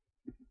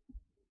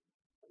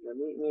let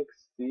me mix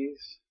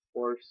these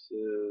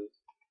forces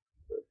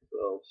with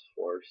those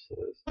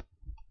forces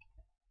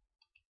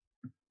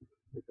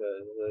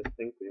because I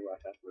think we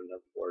might have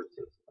enough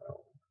forces now.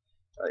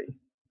 I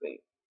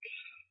think.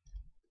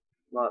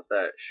 Not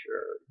that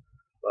sure.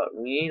 But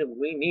we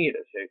need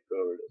to take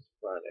over this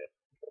planet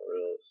or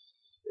else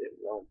it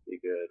won't be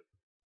good.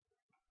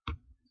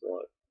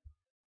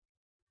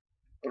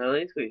 So at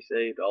least we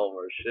saved all of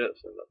our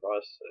ships in the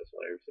process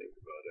when you think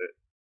about it.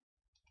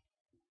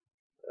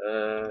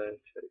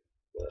 Take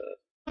that.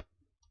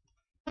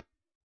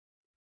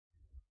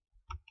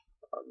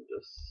 I'm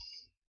just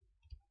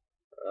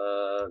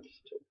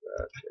take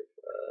that, take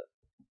that.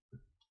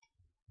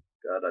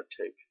 Gotta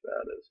take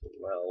that as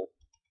well.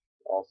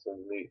 Also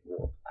need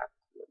more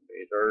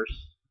acclimators.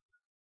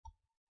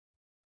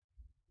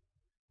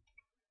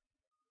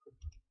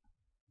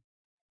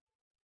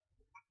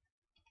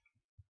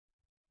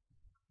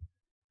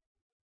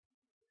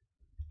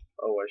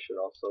 Oh, I should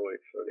also wait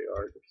for the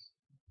artists.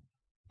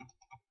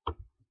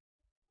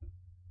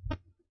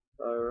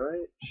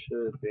 Alright,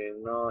 should be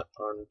not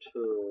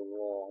until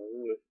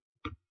long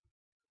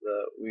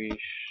that we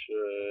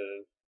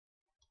should.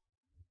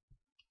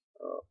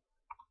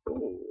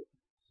 Ooh,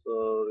 so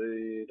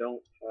they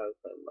don't have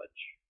that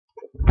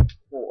much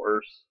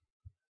force.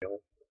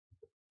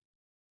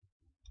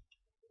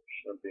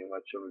 Shouldn't be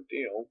much of a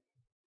deal.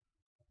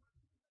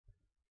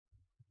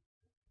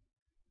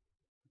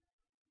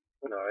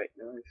 Alright,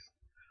 nice.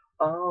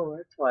 Oh,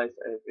 that's why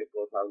some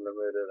people have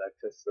limited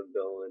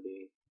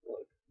accessibility.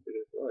 Look,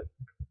 look.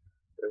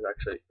 There's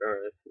actually,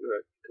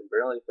 you can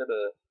barely fit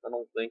a. I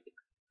don't think.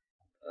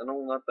 I'm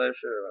not that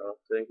sure. I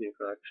don't think you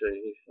can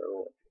actually.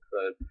 So,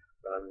 but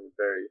I'm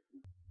very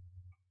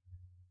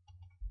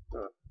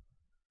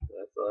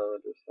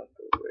just have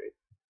to wait.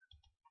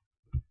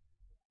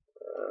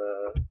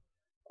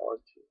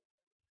 Onto.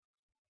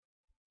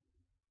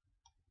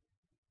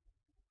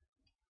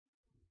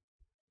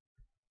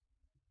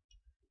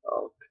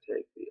 I'll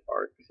take the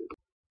arc.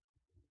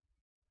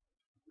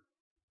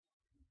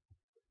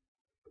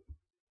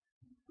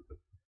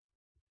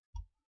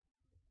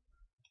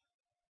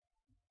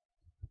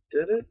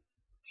 Did it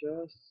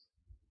just?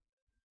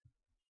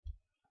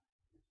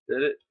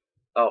 Did it?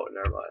 Oh,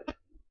 never mind.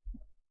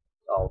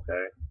 Oh,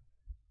 okay.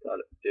 Thought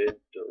it did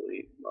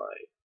delete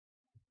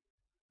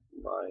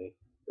my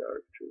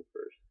dark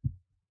troopers.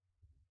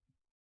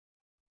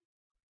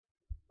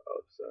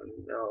 Oh, so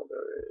now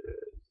there it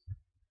is.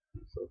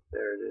 So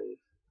there it is.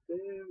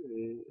 There it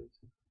is.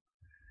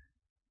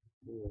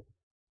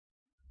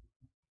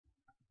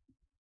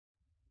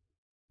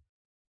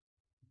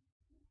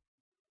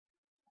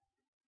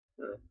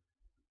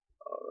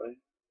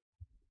 Alright.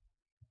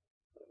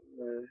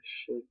 That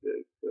should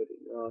be good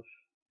enough.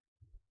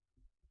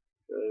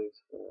 Because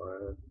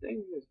one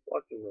thing is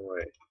blocking the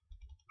way.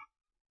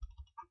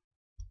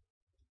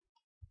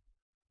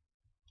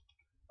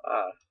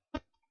 Ah,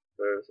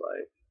 there's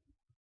like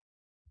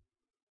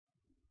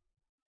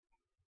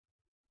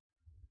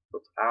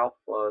it's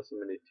alpha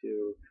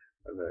 72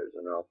 and there's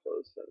an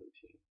alpha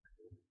 17.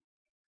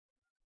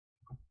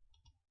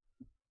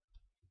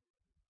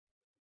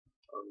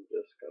 I'm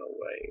just gonna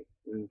wait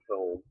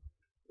until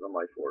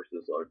my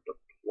forces are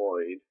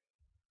deployed.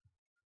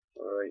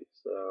 Alright,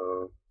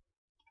 so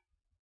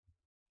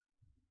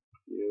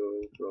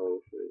you go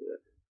for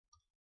that.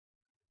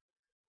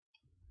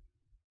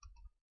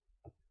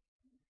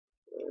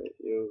 Alright,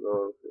 you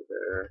go for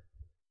there.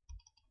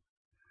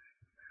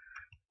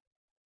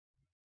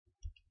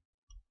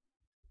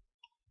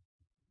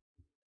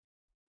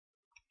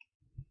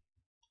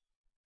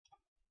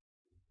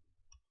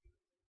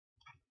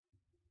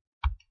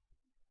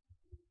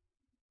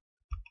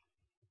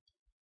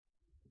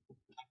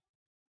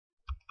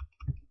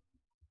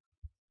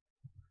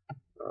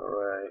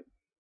 Alright.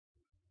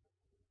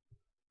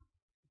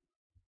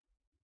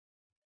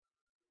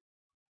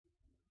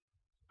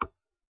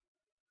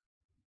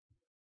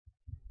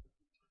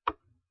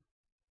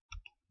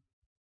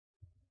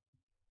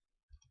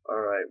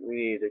 Alright, we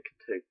need to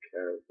take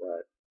care of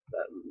that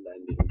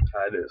landing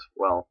pad as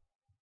well.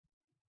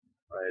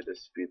 I had to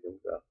speed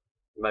things up.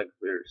 My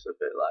computer's a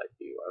bit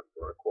laggy when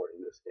I'm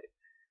recording this game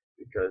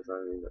because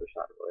I mean there's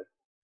not really.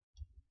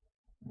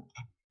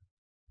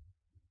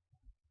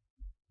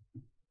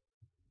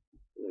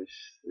 Let's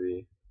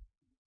see.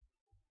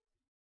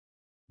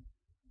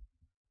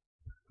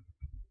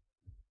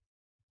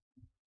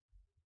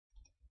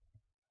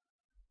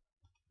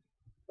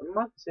 I'm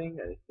not seeing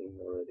anything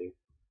already.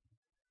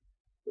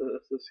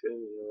 This is getting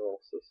a little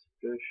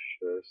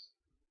suspicious.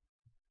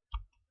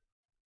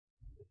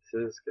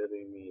 This is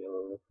getting me a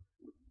little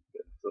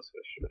bit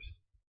suspicious.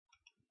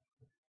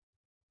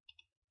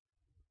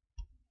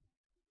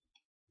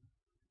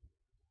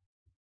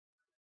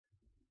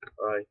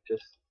 Alright,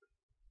 just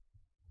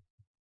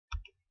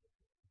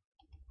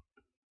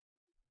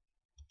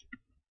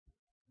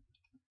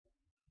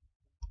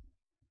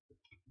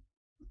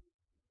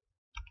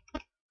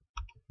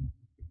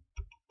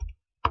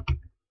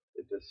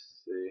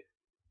see.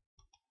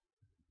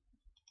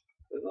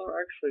 Is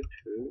there actually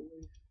two?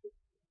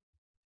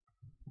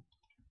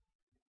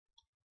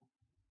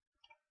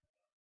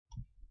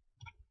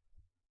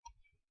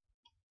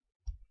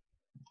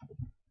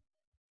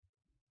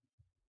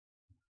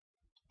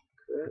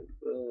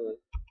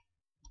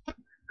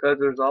 Because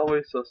there's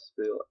always supposed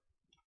to be like.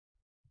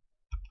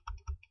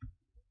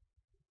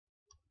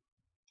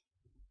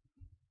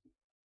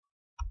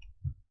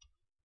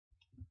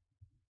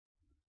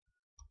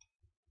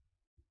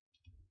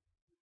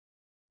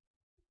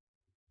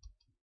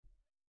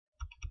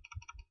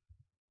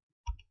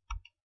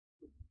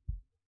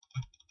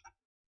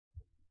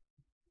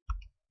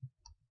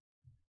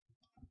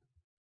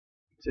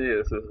 See,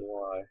 this is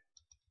why.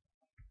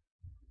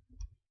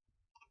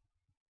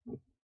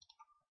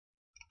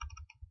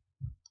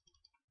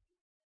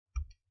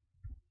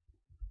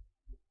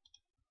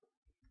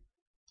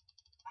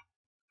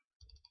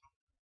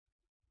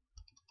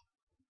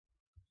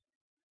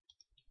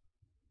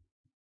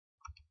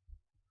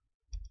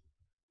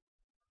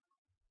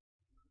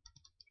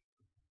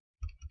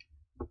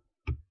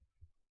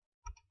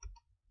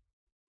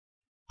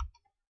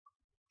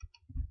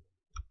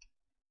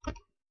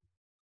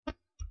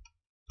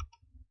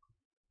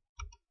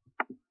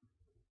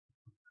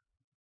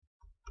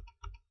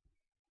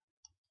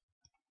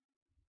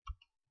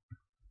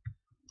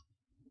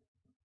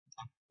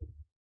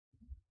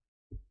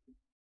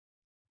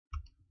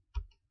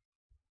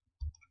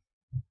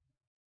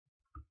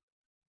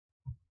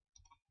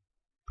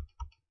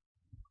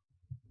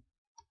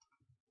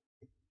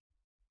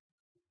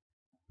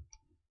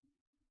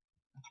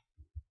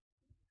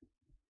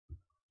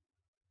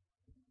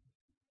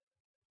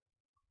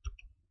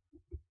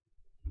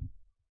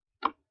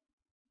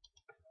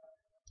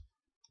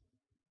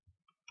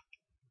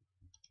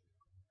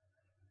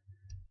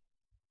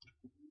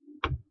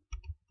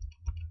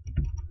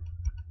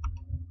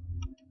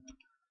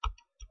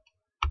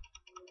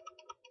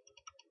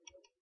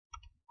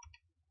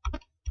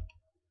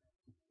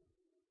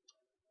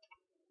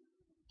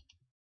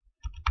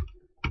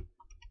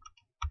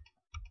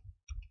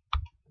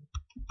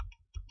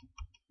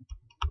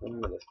 I'm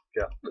gonna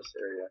scout this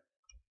area.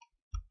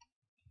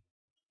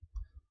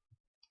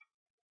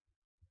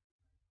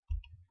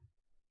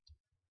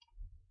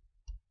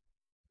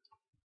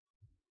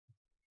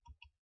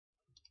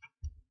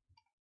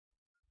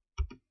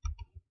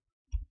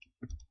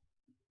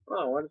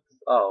 Oh, what is,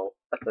 oh,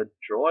 that's a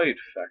droid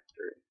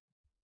factory.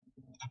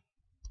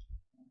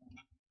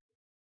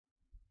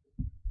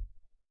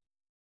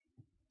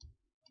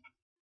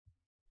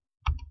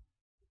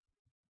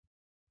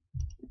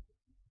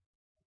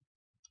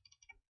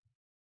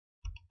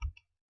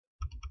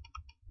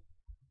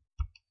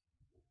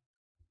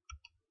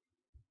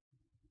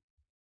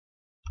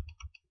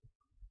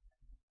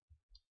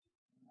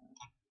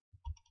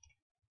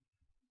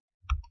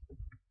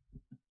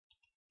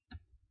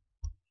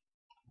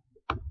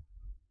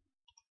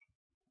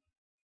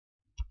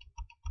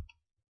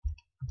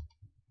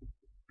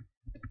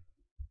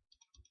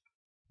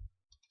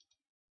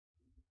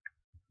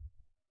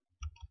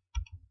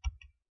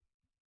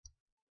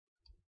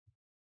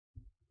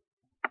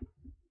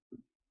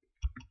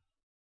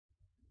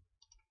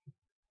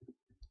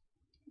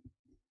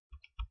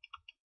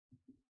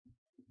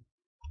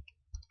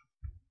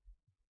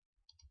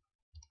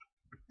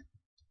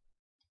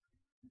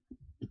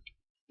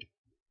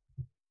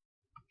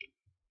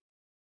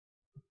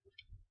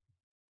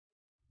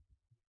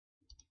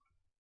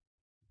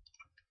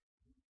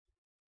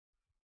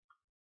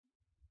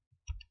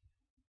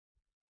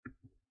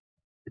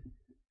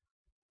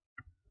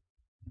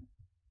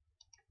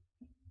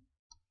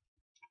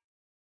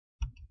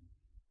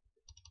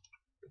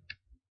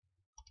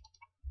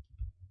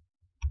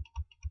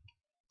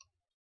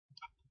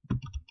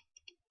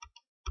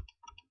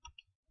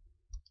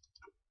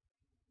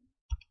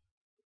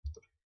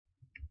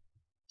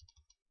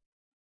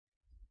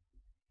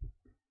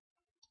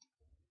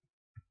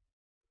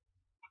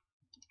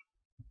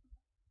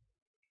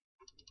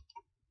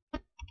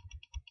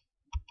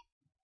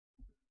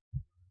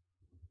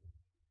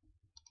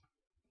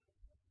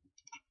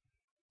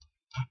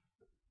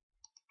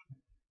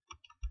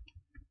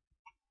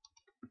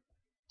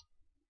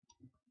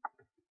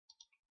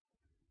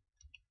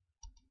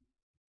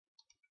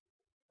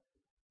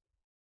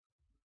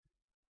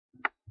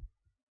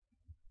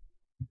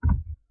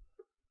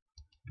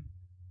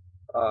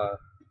 Uh,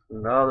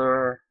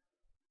 another.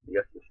 I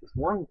guess this is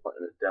one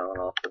planet down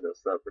off of the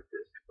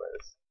separatist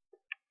quest.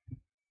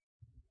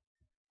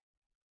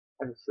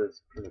 This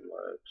is pretty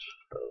much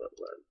a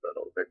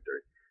battle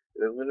victory.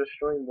 We're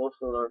destroying most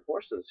of our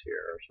forces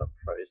here,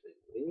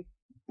 surprisingly.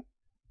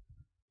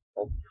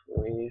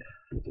 Hopefully,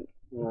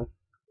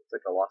 it's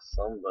like I lost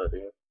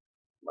somebody.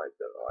 Might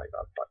be like I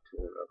got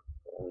platoon of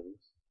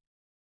phones.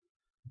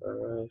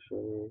 Alright, 3,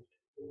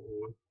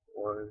 2,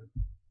 1.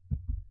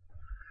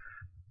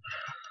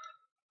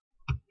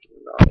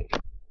 Nice.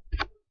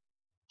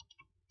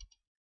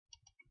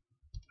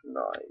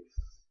 Nice.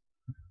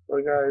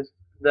 Well, guys,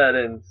 that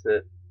ends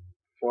it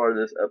for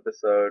this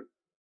episode.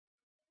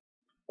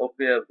 Hope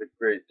you have a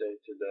great day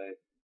today.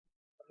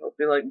 I hope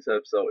you liked this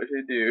episode. If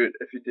you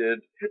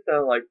did, hit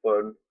that like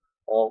button.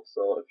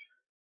 Also, if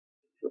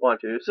you want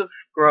to,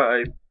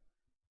 subscribe.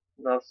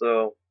 And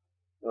also,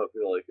 I hope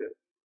you like it.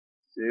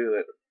 See you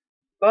later.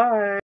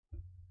 Bye!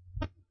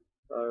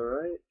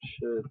 Alright,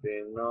 should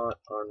be not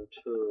on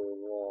too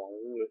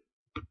long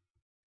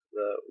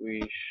that we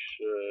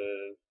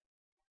should.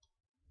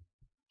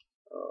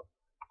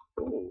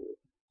 Ooh,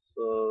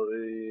 so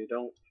they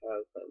don't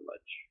have that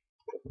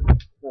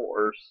much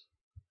force.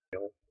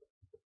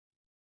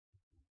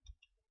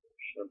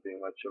 Shouldn't be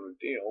much of a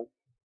deal.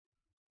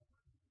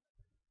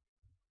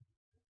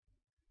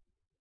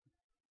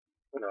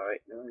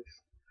 Alright,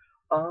 nice.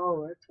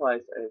 Oh, that's why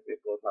some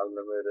people have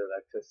limited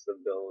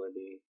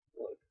accessibility.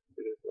 Look,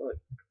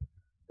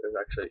 there's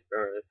actually,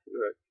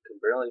 you can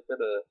barely fit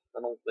a,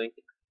 I'm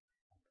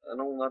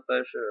not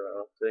that sure, I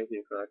don't think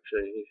you can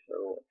actually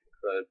show what you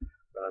could,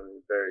 but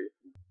I'm very,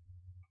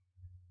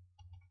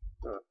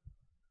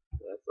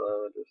 that's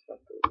all, I just have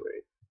to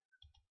wait.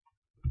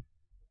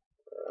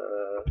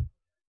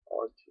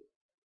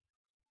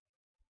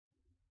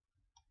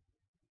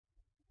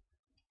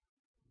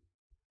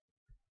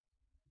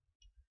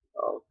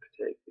 I'll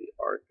take the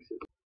arc.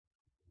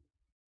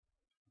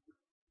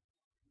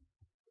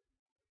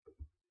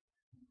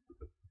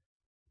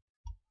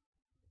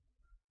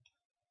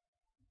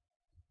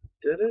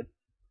 Did it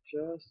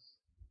just?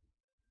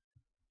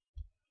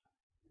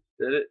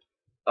 Did it?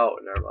 Oh,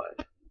 never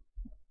mind.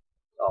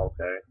 Oh,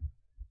 okay.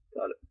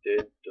 Thought it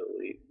did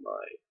delete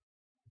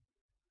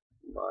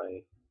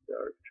my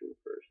dark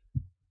troopers.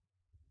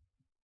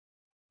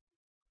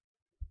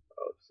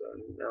 Oh, so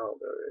now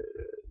there it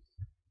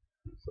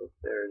is. So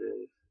there it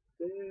is.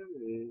 There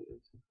it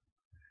is.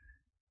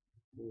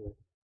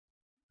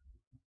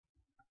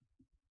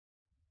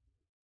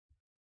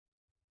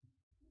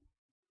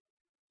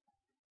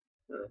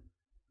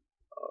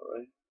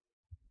 Alright.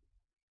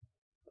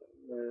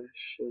 That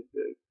should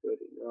be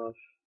good enough.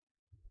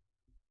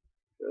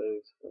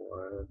 Because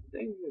one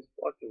thing is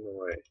blocking the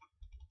way.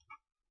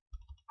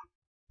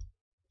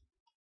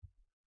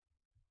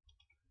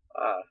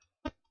 Ah,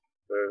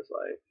 there's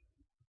like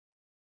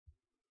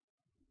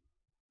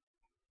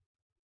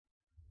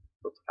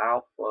it's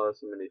alpha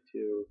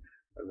 72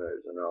 and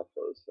there's an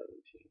alpha 17.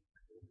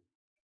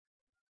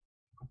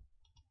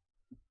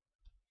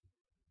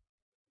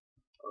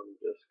 I'm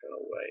just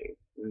gonna wait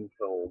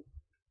until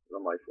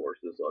my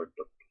forces are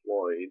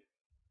deployed.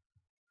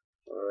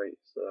 Alright,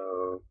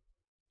 so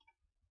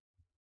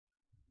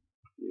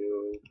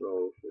you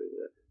go through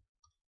there.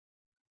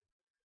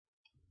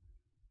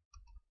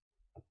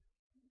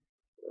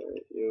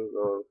 Alright, you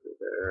go through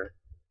there.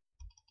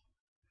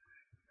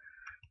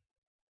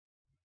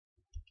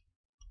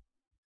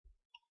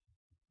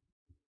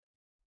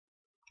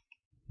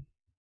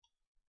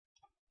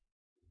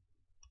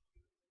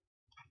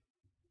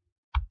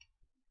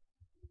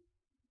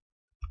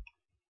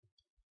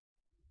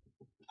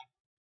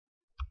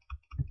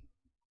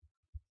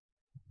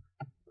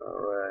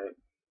 Alright.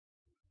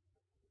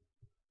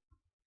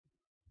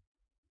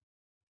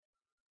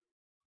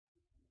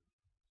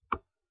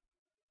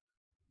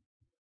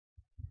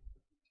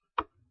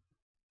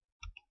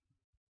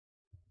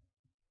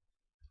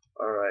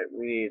 Alright,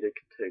 we need to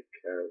take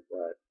care of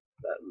that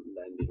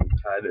landing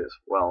pad as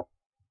well.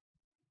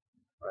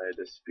 I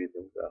just speed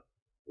things up.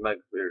 My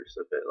computer's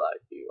a bit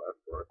laggy when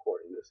I'm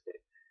recording this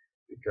game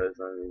because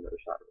I mean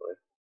there's not really.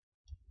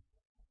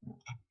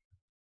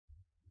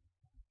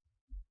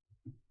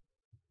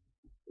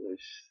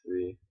 Let's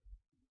see.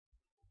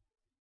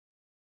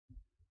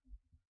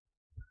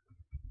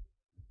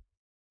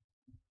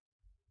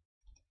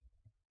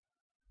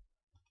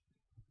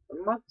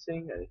 I'm not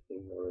seeing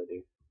anything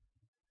already.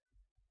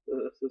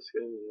 This is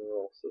getting a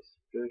little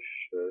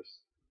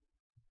suspicious.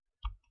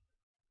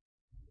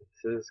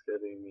 This is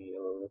getting me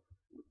a little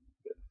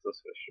bit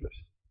suspicious.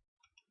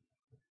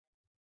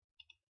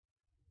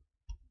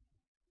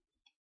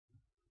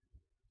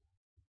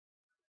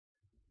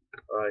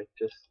 Alright,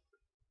 just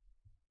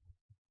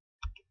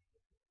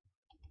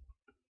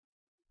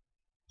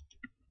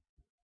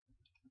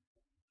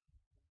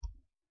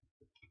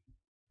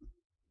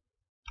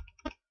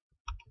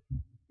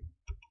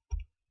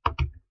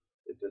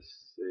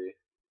see.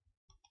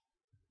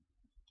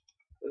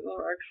 Is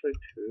there actually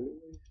two?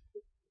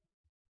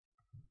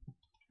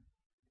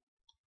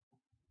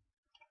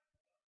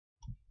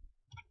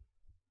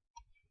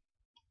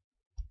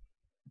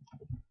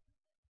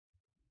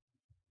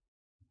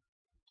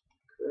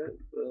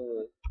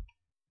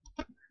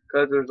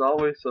 Because there's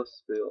always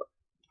supposed to be like.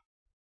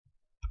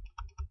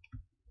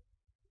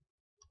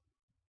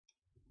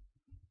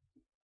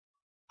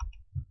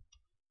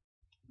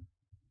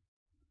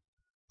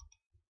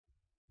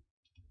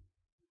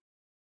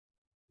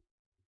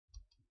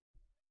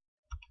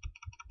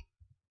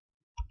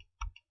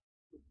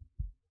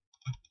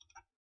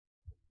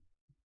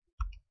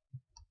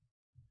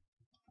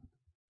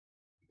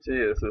 See,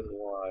 this is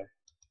why.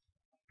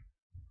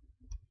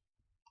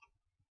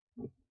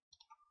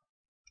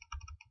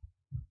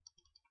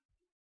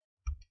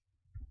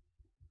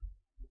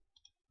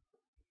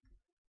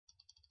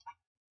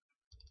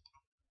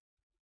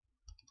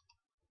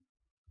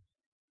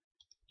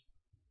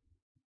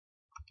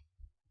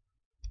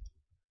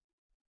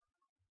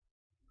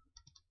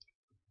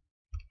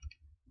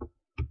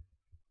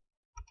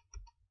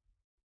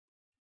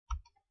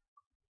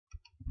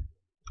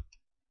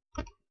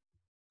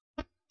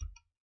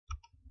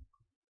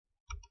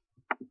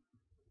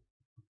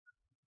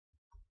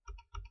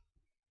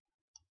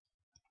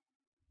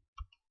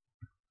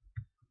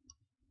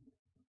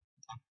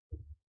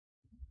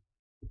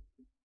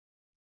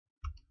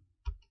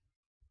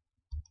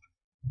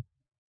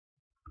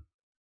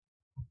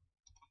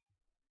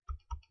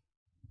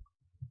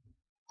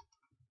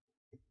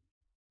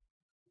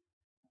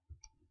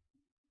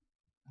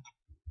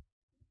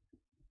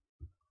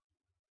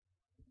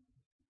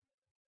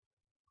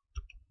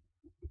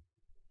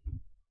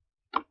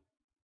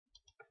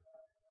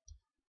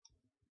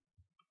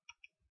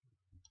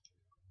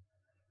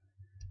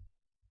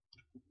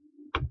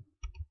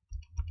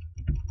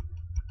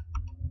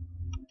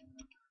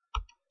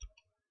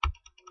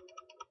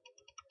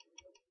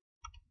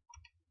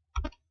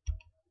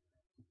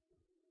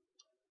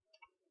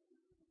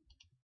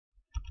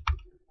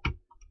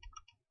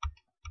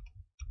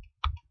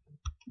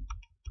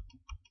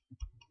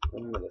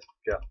 I'm gonna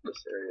scout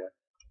this area.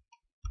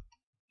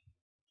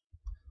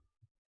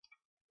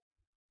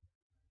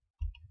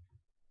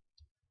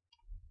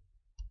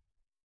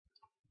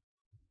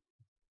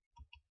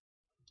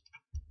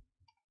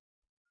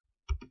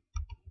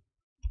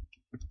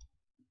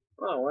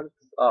 Oh, what is,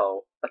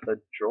 oh, that's a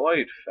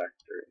droid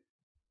factory.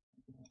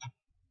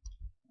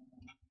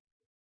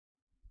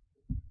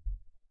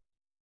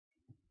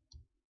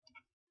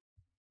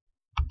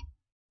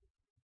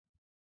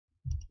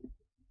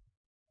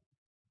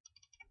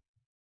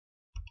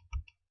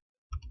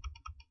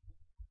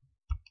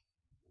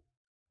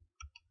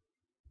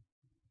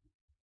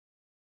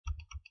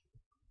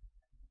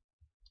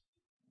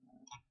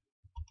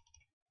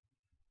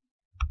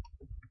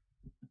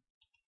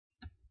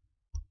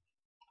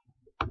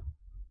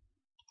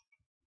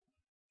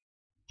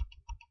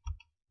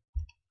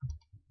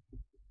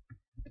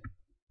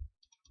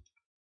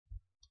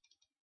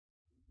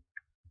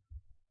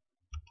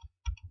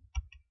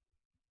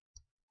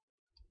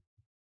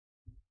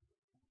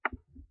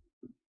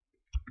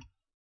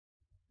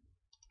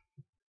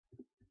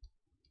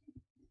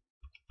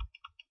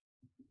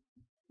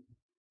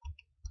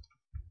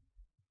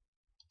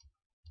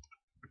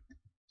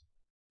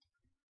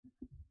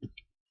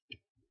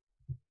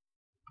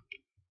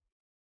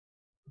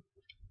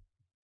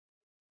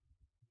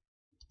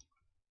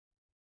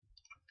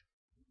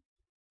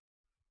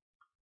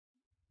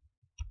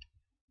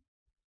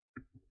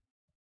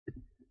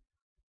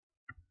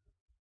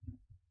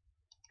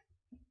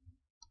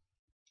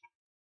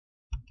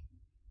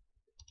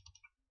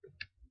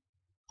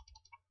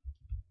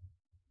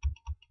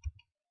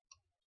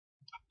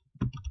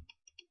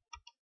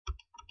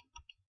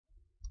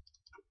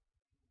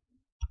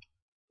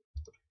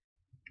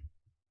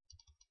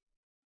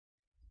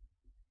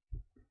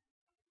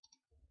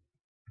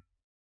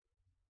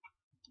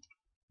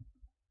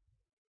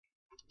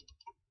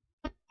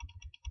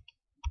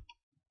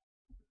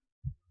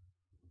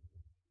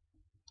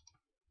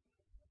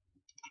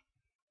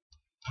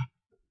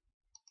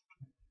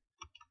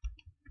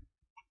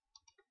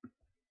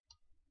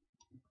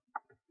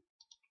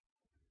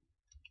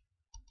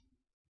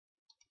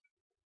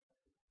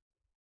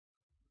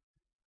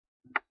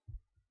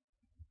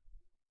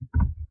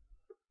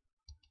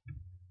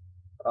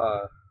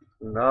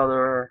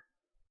 Another.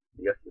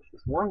 I guess this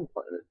is one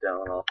planet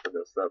down off of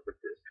the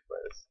separatist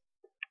quest.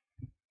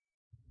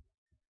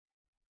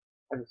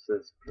 This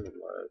is pretty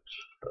much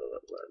a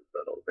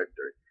battle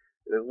victory.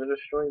 We're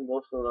destroying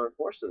most of our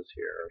forces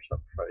here,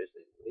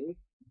 surprisingly.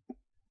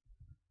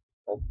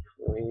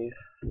 Hopefully,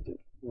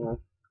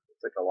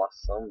 it's like I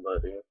lost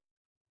somebody.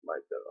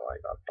 Might be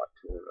like a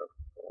platoon of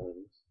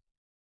phones.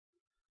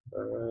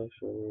 Alright,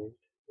 3,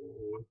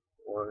 2,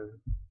 1.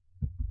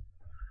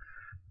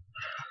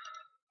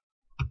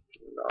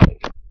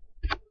 Nice.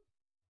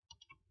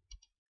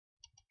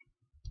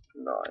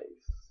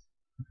 Nice.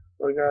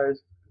 Well, guys,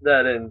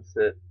 that ends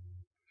it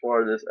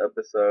for this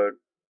episode.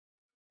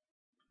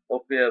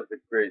 Hope you have a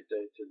great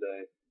day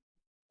today.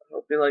 I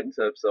hope you liked this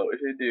episode.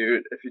 If you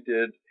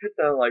did, hit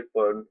that like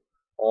button.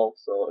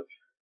 Also, if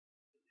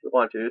you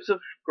want to,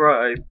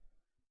 subscribe.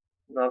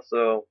 And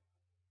also,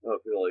 I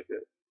hope you like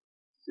it.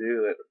 See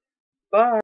you later. Bye!